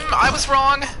 past him! I was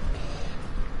wrong!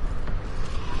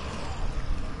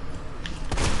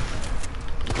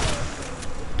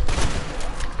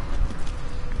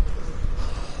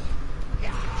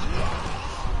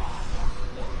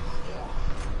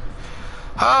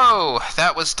 Oh,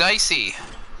 that was dicey.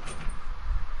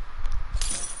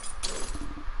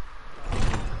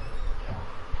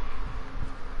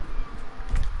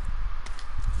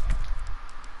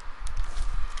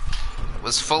 It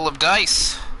was full of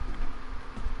dice.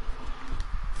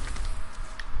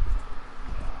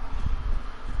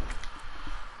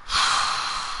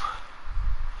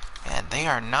 And they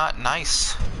are not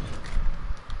nice.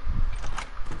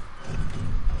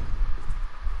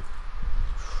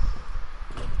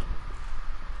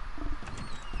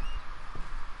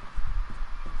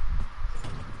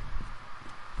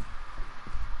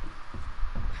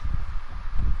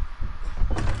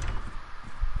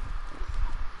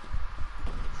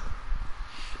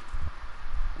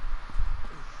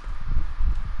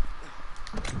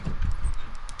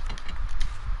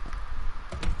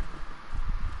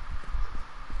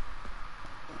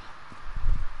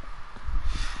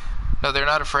 No, they're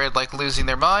not afraid, like, losing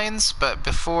their minds, but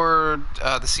before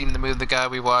the scene in the moon, the guy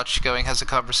we watch going has a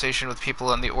conversation with people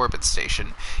on the orbit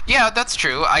station. Yeah, that's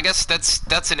true. I guess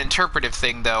that's an interpretive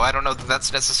thing, though. I don't know that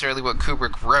that's necessarily what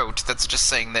Kubrick wrote. That's just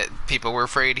saying that people were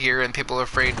afraid here and people are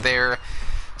afraid there,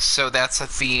 so that's a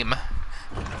theme.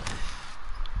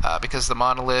 Because the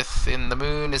monolith in the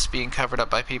moon is being covered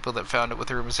up by people that found it with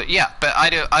rumors. Yeah, but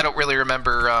I don't really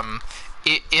remember...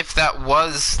 if that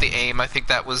was the aim, I think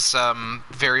that was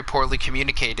very poorly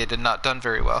communicated and not done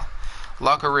very well.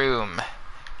 Locker room.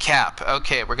 Cap.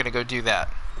 Okay, we're going to go do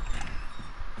that.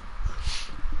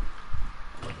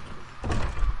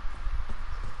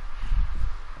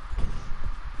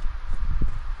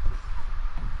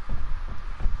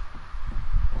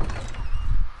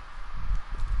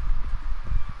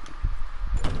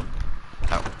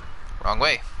 Oh, wrong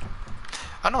way.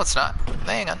 Oh, no, it's not.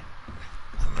 Hang on.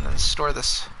 I'm going to store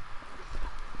this.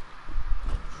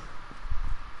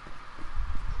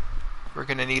 We're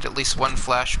going to need at least one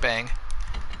flashbang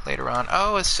later on.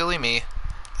 Oh, it's silly me.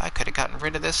 I could have gotten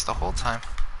rid of this the whole time.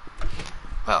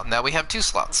 Well, now we have 2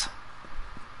 slots.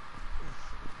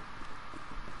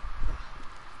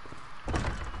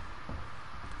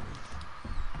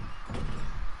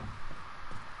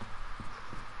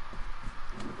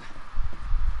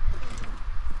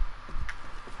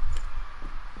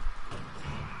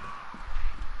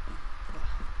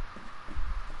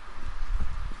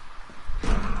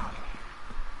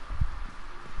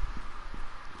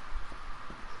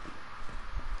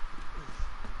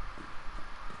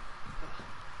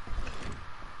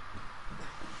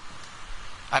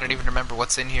 I don't even remember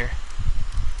what's in here.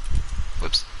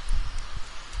 Whoops.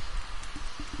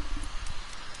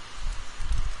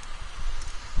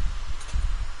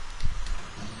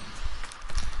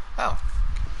 Oh,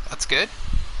 that's good.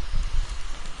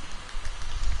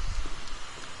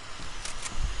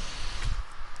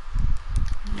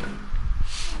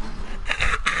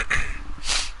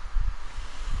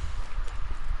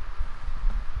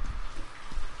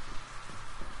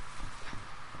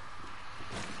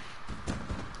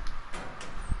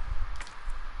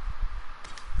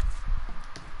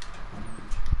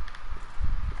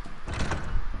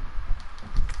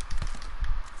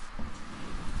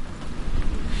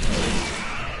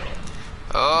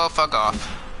 Oh, fuck off.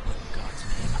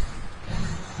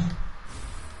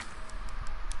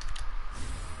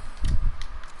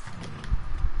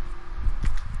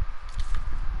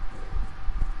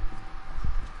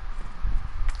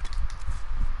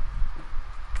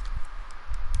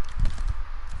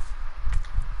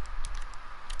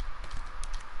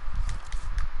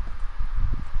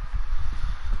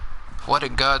 What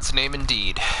in God's name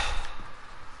indeed?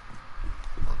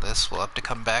 Well, this we'll have to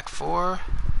come back for.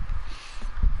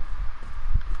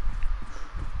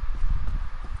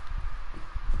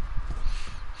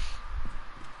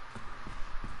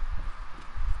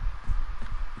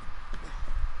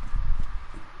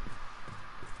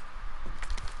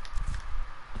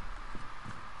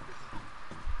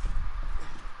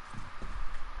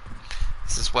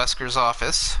 This is Wesker's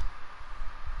office.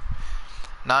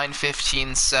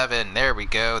 9:15:7. There we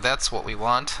go. That's what we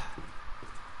want.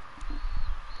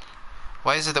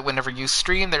 Why is it that whenever you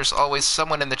stream, there's always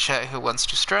someone in the chat who wants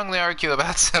to strongly argue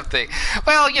about something?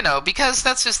 Well, you know, because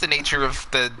that's just the nature of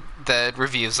the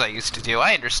reviews I used to do.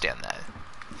 I understand that.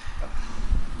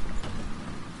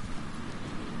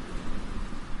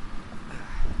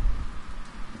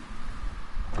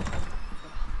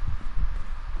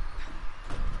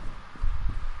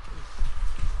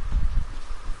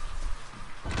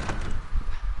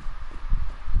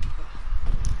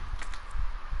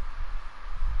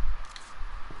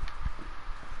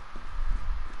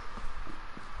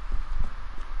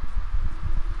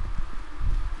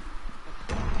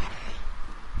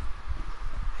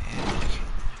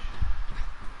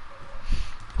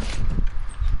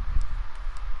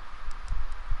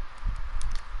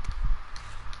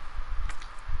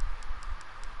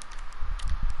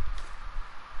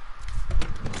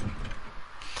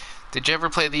 Did you ever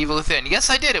play The Evil Within? Yes,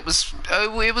 I did. It was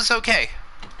okay.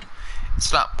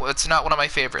 It's not one of my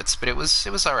favorites, but it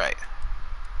was all right.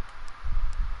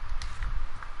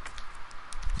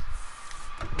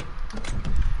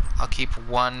 I'll keep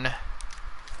one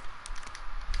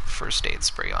first aid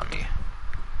spray on me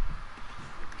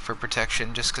for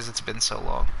protection, just because it's been so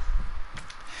long.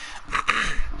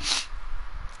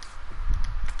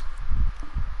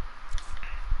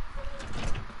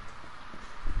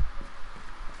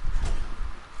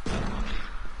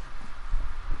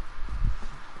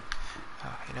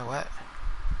 Oh, you know what?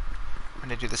 I'm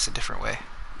gonna do this a different way.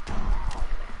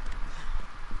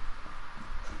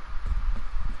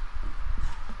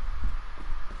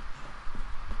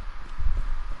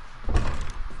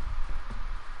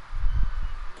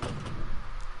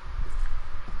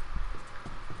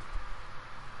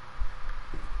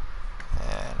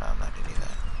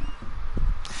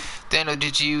 Daniel,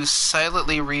 did you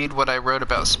silently read what I wrote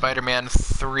about Spider-Man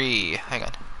 3? Hang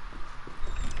on.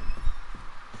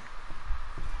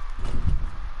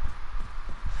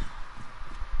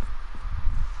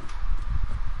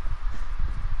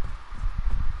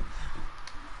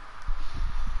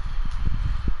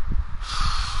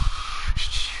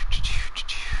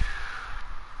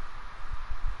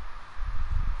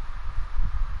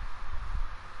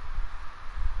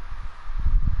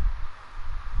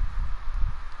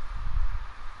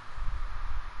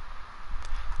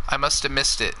 I must have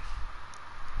missed it.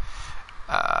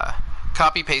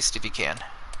 Copy paste if you can.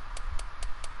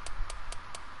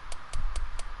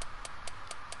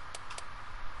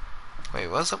 Wait,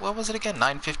 what was it again?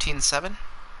 9:15:7?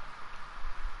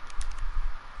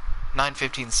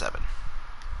 9:15:7.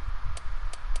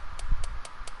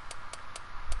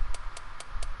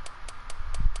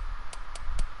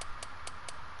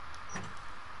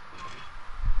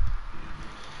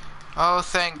 Oh,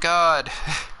 thank God.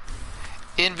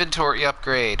 Inventory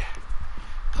upgrade.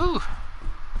 Whew.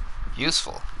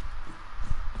 Useful.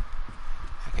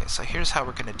 Okay, so here's how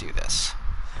we're gonna do this.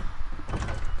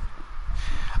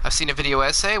 I've seen a video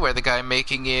essay where the guy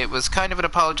making it was kind of an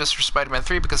apologist for Spider-Man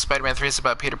 3 because Spider-Man 3 is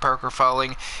about Peter Parker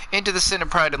falling into the sin of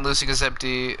pride and losing his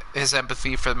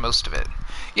empathy for most of it.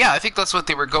 Yeah, I think that's what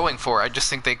they were going for. I just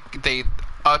think they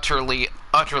utterly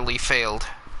failed.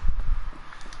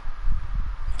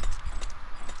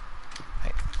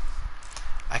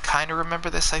 I kind of remember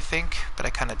this, I think, but I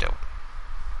kind of don't.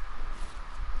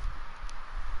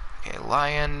 Okay,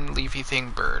 lion, leafy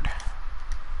thing, bird.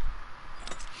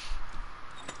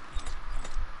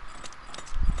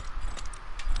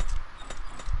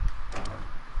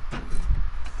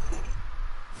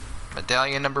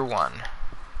 Medallion number 1.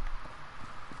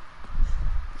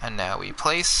 And now we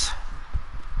place.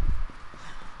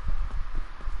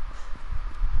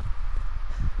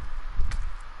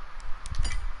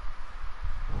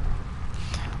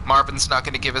 Marvin's not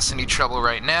going to give us any trouble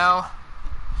right now.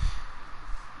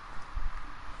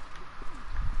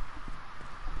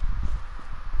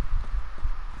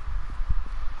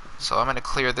 So I'm going to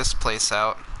clear this place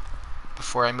out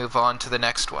before I move on to the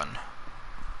next one.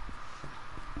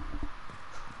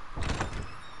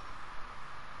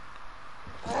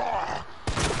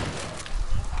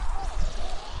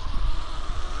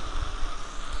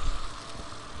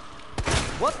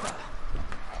 What the?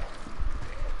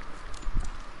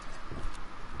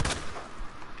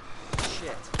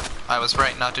 Shit. I was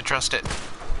right not to trust it.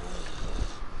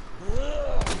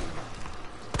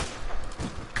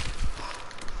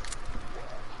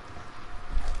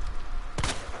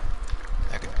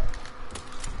 Okay.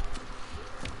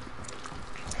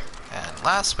 And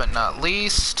last but not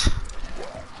least...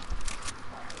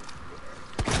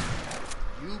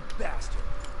 You bastard.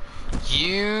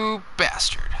 You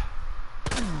bastard.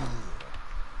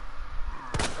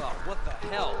 Oh, what the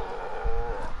hell?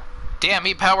 Damn,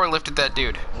 he power lifted that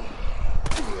dude.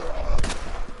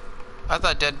 I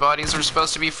thought dead bodies were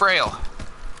supposed to be frail.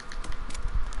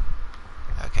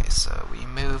 Okay, so we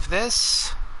move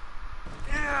this.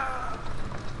 Get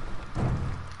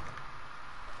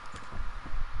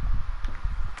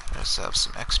ourselves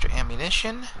some extra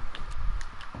ammunition.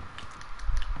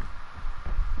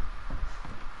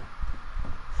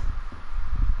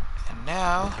 And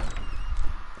now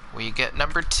we get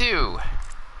number 2.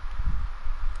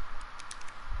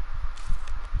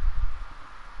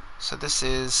 So this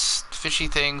is fishy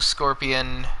thing,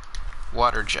 scorpion,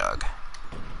 water jug.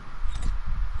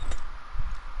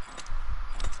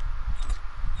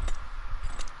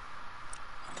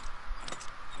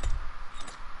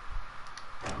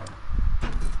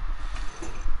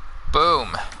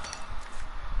 Boom.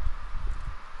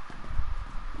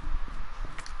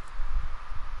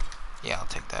 Yeah, I'll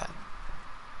take that.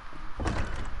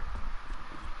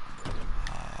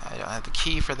 don't have the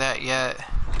key for that yet.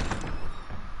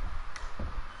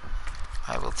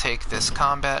 I will take this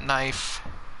combat knife.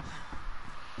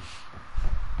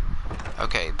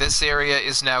 Okay, this area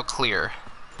is now clear.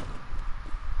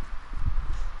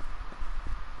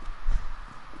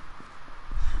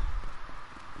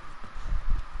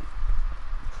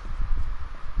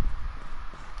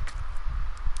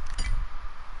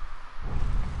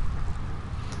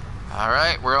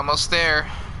 Alright, we're almost there.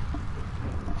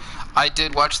 I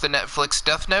did watch the Netflix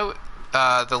Death Note,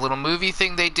 the little movie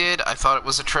thing they did. I thought it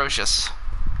was atrocious.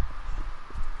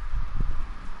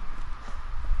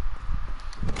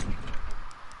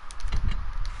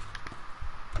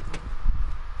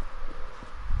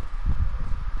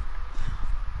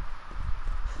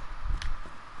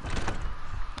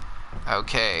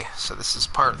 Okay, so this is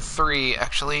part 3.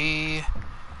 Actually,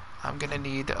 I'm gonna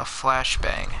need a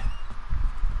flashbang.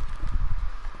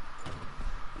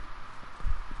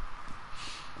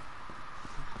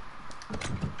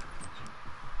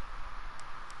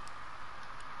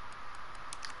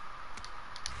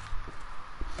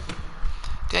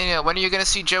 Daniel, when are you gonna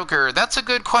see Joker? That's a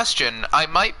good question. I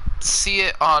might see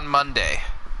it on Monday.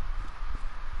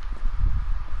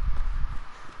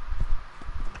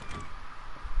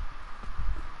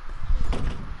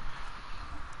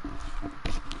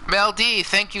 Mel D,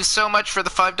 thank you so much for the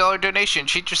 $5 donation.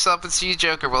 Treat yourself and see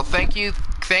Joker. Well, thank you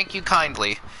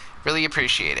kindly. Really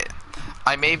appreciate it.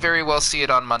 I may very well see it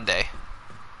on Monday.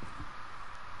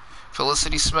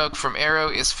 Felicity Smoke from Arrow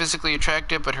is physically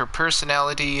attractive, but her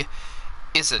personality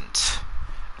isn't.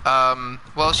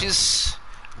 Well, she's...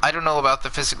 I don't know about the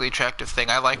physically attractive thing.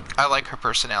 I like her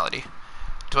personality.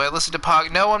 Do I listen to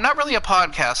No, I'm not really a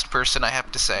podcast person, I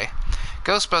have to say.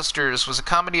 Ghostbusters was a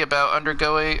comedy about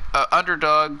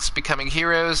underdogs becoming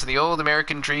heroes in the old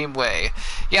American dream way.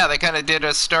 Yeah, they kind of did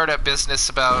a startup business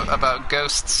about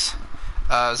ghosts. It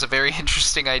was a very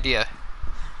interesting idea.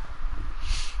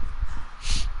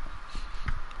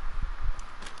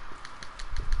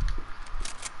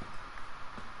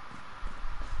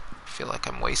 I feel like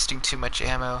I'm wasting too much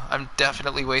ammo. I'm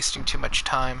definitely wasting too much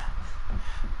time.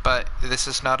 But this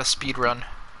is not a speed run.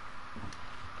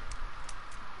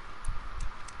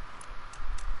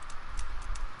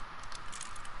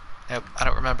 Nope, I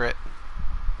don't remember it.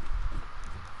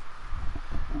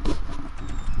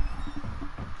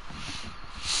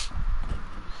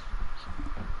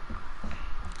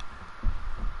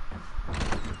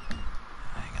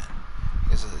 Hang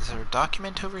on. Is there a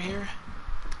document over here?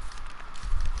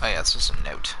 Oh yeah, it's just a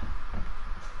note.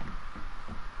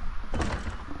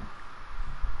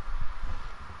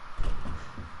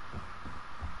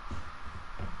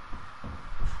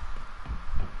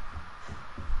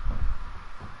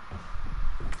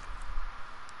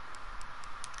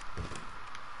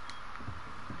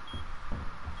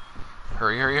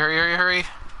 Hurry, hurry, hurry, hurry, hurry.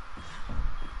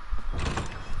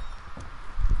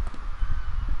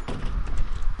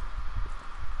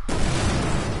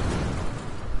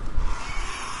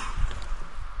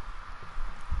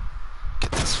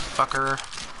 Get this fucker.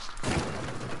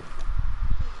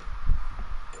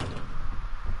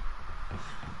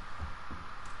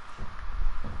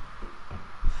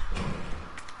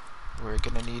 We're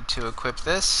gonna need to equip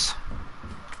this.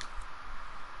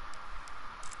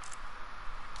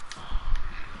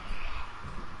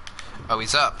 Oh,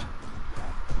 he's up.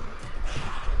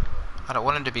 I don't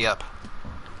want him to be up.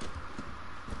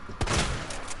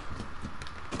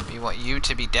 We want you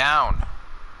to be down.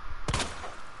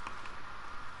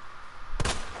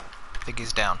 I think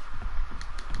he's down.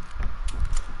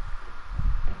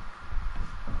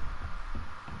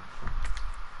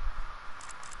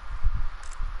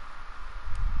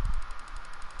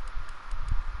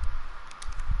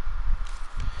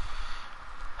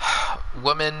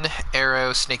 Woman,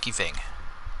 arrow, snaky thing.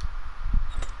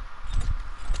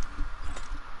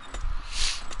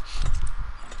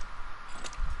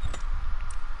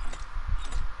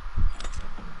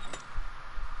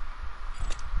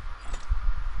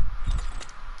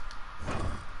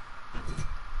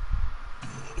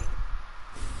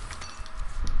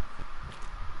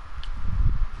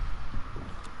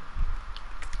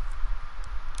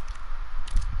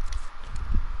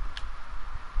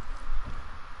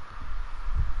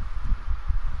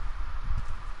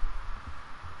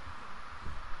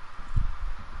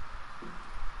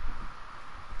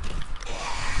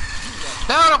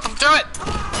 No, don't throw it!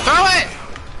 Throw it!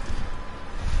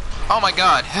 Oh my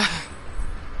god.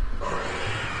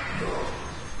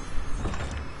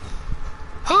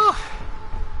 Whew.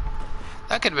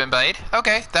 That could have been bait.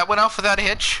 Okay, that went off without a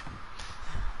hitch.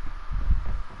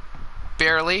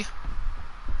 Barely.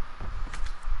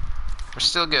 We're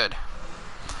still good.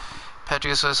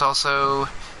 Patrick has also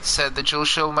said that Joel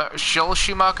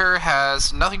Schumacher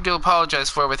has nothing to apologize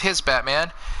for with his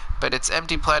Batman, but it's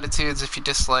empty platitudes if you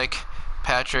dislike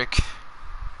Patrick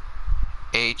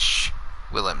H.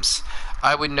 Willems.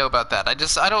 I wouldn't know about that. I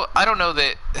don't know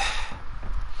that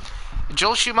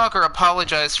Joel Schumacher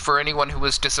apologized for anyone who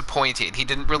was disappointed. He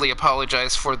didn't really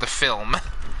apologize for the film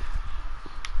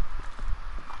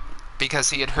because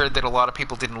he had heard that a lot of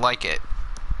people didn't like it.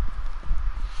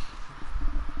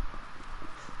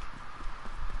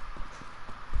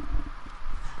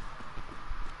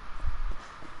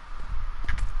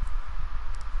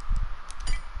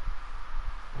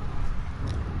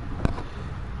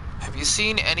 Have you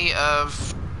seen any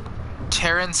of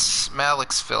Terrence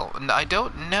Malick's film? I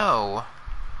don't know.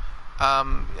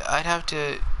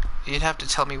 You'd have to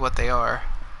tell me what they are.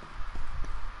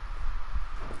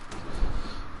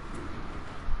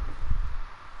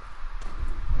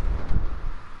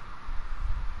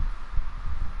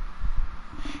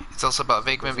 It's also about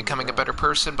Venkman becoming a better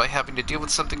person by having to deal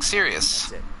with something serious.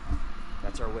 That's it.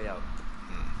 That's our way out.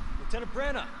 Lieutenant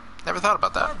Branagh! Never thought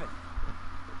about that. Marvin!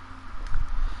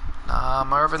 Nah,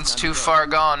 Marvin's too far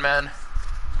gone, man.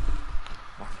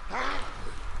 We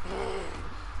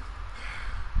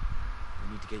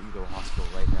need to get you to a hospital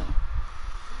right now.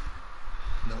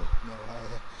 No,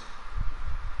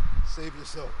 save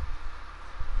yourself.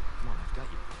 Come on, I've got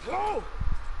you. No!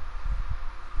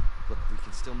 Look, we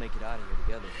can still make it out of here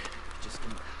together. Just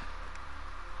come.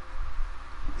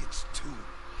 It's too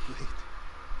late.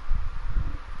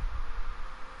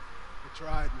 I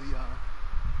tried, Leon.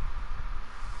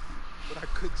 But I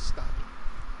couldn't stop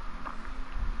it.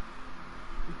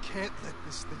 We can't let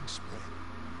this thing spread.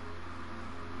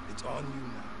 It's on you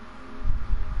now.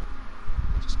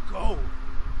 Just go.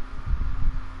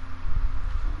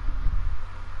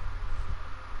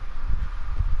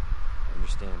 I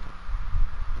understand.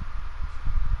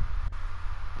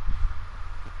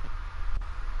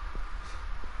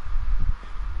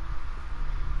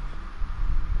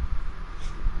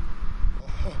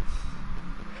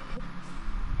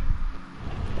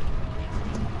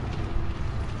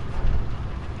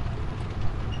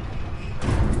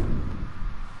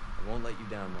 I won't let you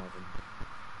down, Marvin.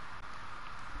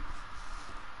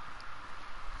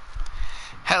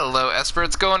 Hello, Esper.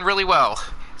 It's going really well.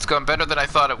 It's going better than I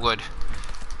thought it would.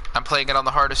 I'm playing it on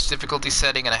the hardest difficulty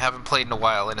setting, and I haven't played in a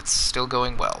while, and it's still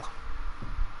going well.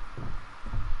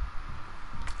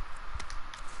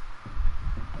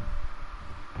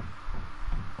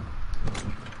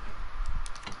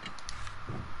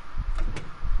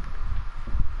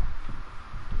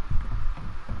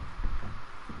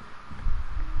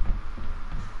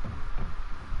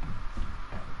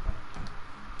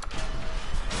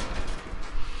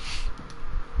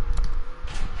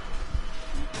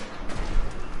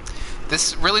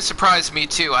 This really surprised me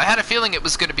too. I had a feeling it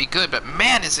was going to be good, but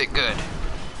man is it good.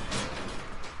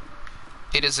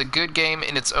 It is a good game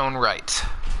in its own right.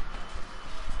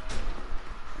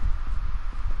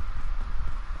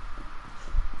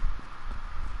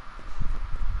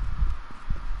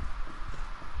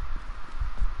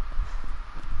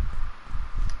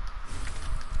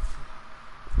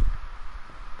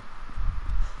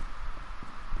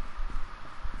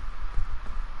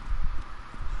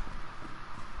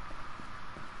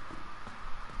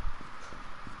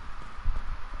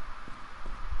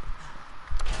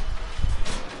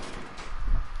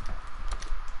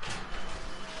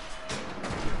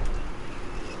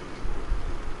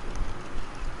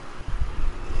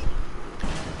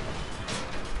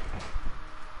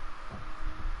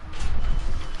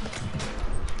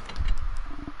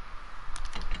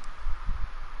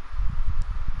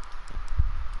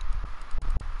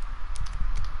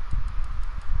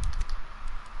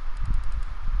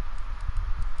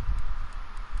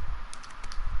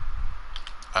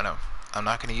 Oh no, I'm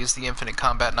not going to use the infinite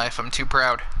combat knife. I'm too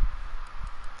proud.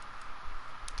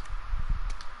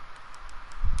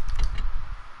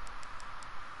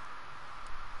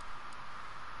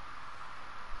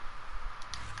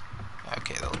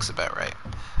 Okay, that looks about right.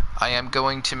 I am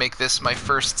going to make this my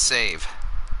first save.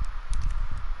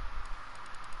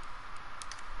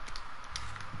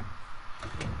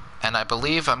 And I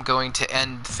believe I'm going to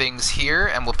end things here,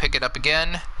 and we'll pick it up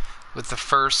again with the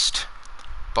first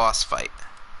boss fight.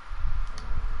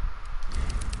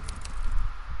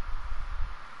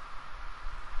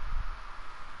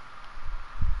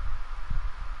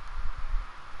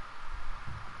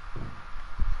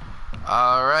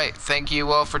 Alright, thank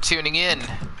you all for tuning in.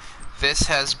 This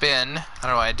has been, I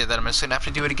don't know why I did that, I'm just going to have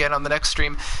to do it again on the next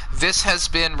stream. This has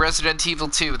been Resident Evil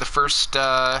 2, the first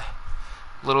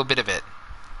little bit of it.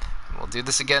 And we'll do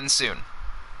this again soon.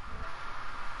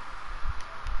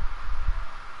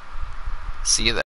 See you then.